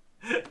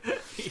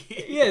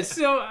 Yeah,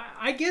 so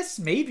I guess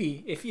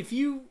maybe if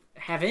you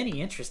have any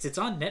interest, it's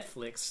on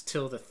Netflix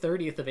till the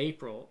 30th of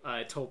April,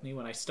 it told me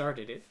when I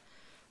started it.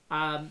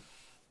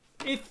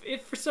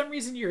 If for some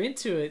reason you're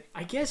into it,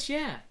 I guess,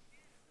 yeah.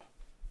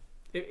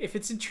 If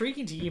it's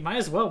intriguing to you, you might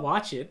as well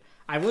watch it.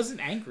 I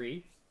wasn't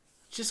angry,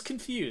 just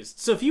confused.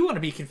 So if you want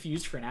to be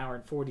confused for an hour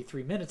and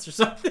 43 minutes or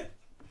something,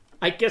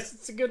 I guess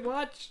it's a good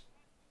watch.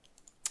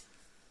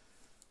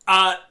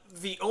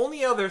 The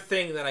only other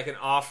thing that I can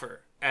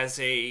offer as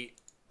an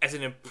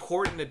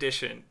important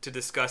addition to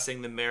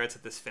discussing the merits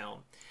of this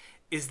film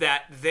is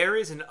that there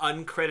is an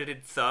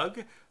uncredited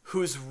thug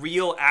whose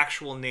real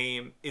actual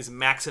name is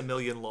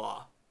Maximilian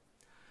Law,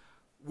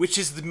 which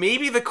is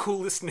maybe the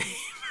coolest name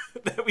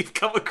that we've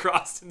come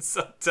across in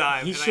some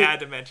time, I had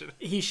to mention it.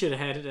 He should have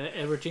had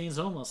Edward James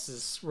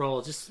Olmos's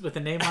role. Just with a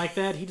name like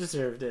that, he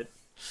deserved it.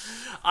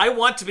 I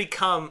want to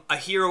become a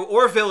hero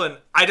or villain,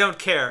 I don't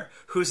care,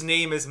 whose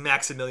name is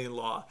Maximilian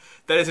Law.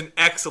 That is an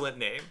excellent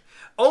name.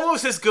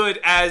 Almost as good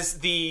as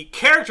the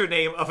character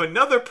name of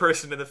another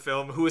person in the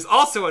film who is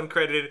also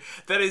uncredited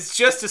that is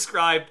just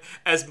described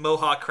as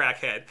Mohawk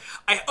Crackhead.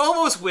 I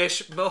almost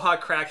wish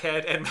Mohawk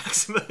Crackhead and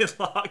Maximilian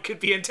Law could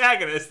be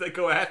antagonists that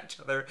go at each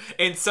other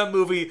in some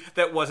movie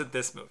that wasn't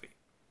this movie.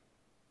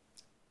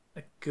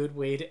 A good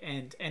way to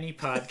end any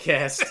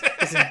podcast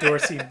is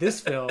endorsing this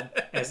film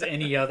as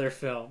any other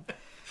film.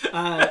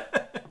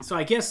 So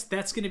I guess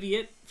that's going to be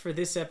it for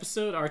this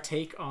episode. Our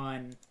take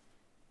on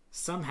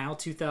somehow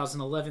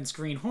 2011's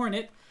Green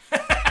Hornet.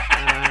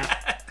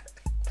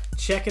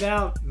 Check it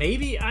out.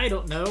 Maybe, I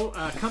don't know.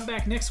 Come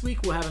back next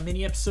week. We'll have a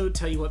mini episode,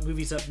 tell you what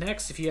movie's up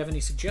next. If you have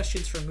any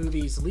suggestions for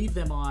movies, leave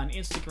them on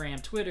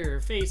Instagram, Twitter,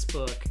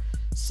 Facebook,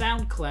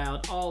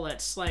 SoundCloud, all at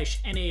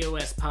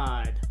 /NAOS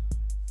pod.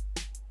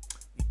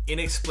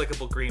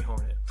 Inexplicable Green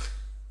Hornet.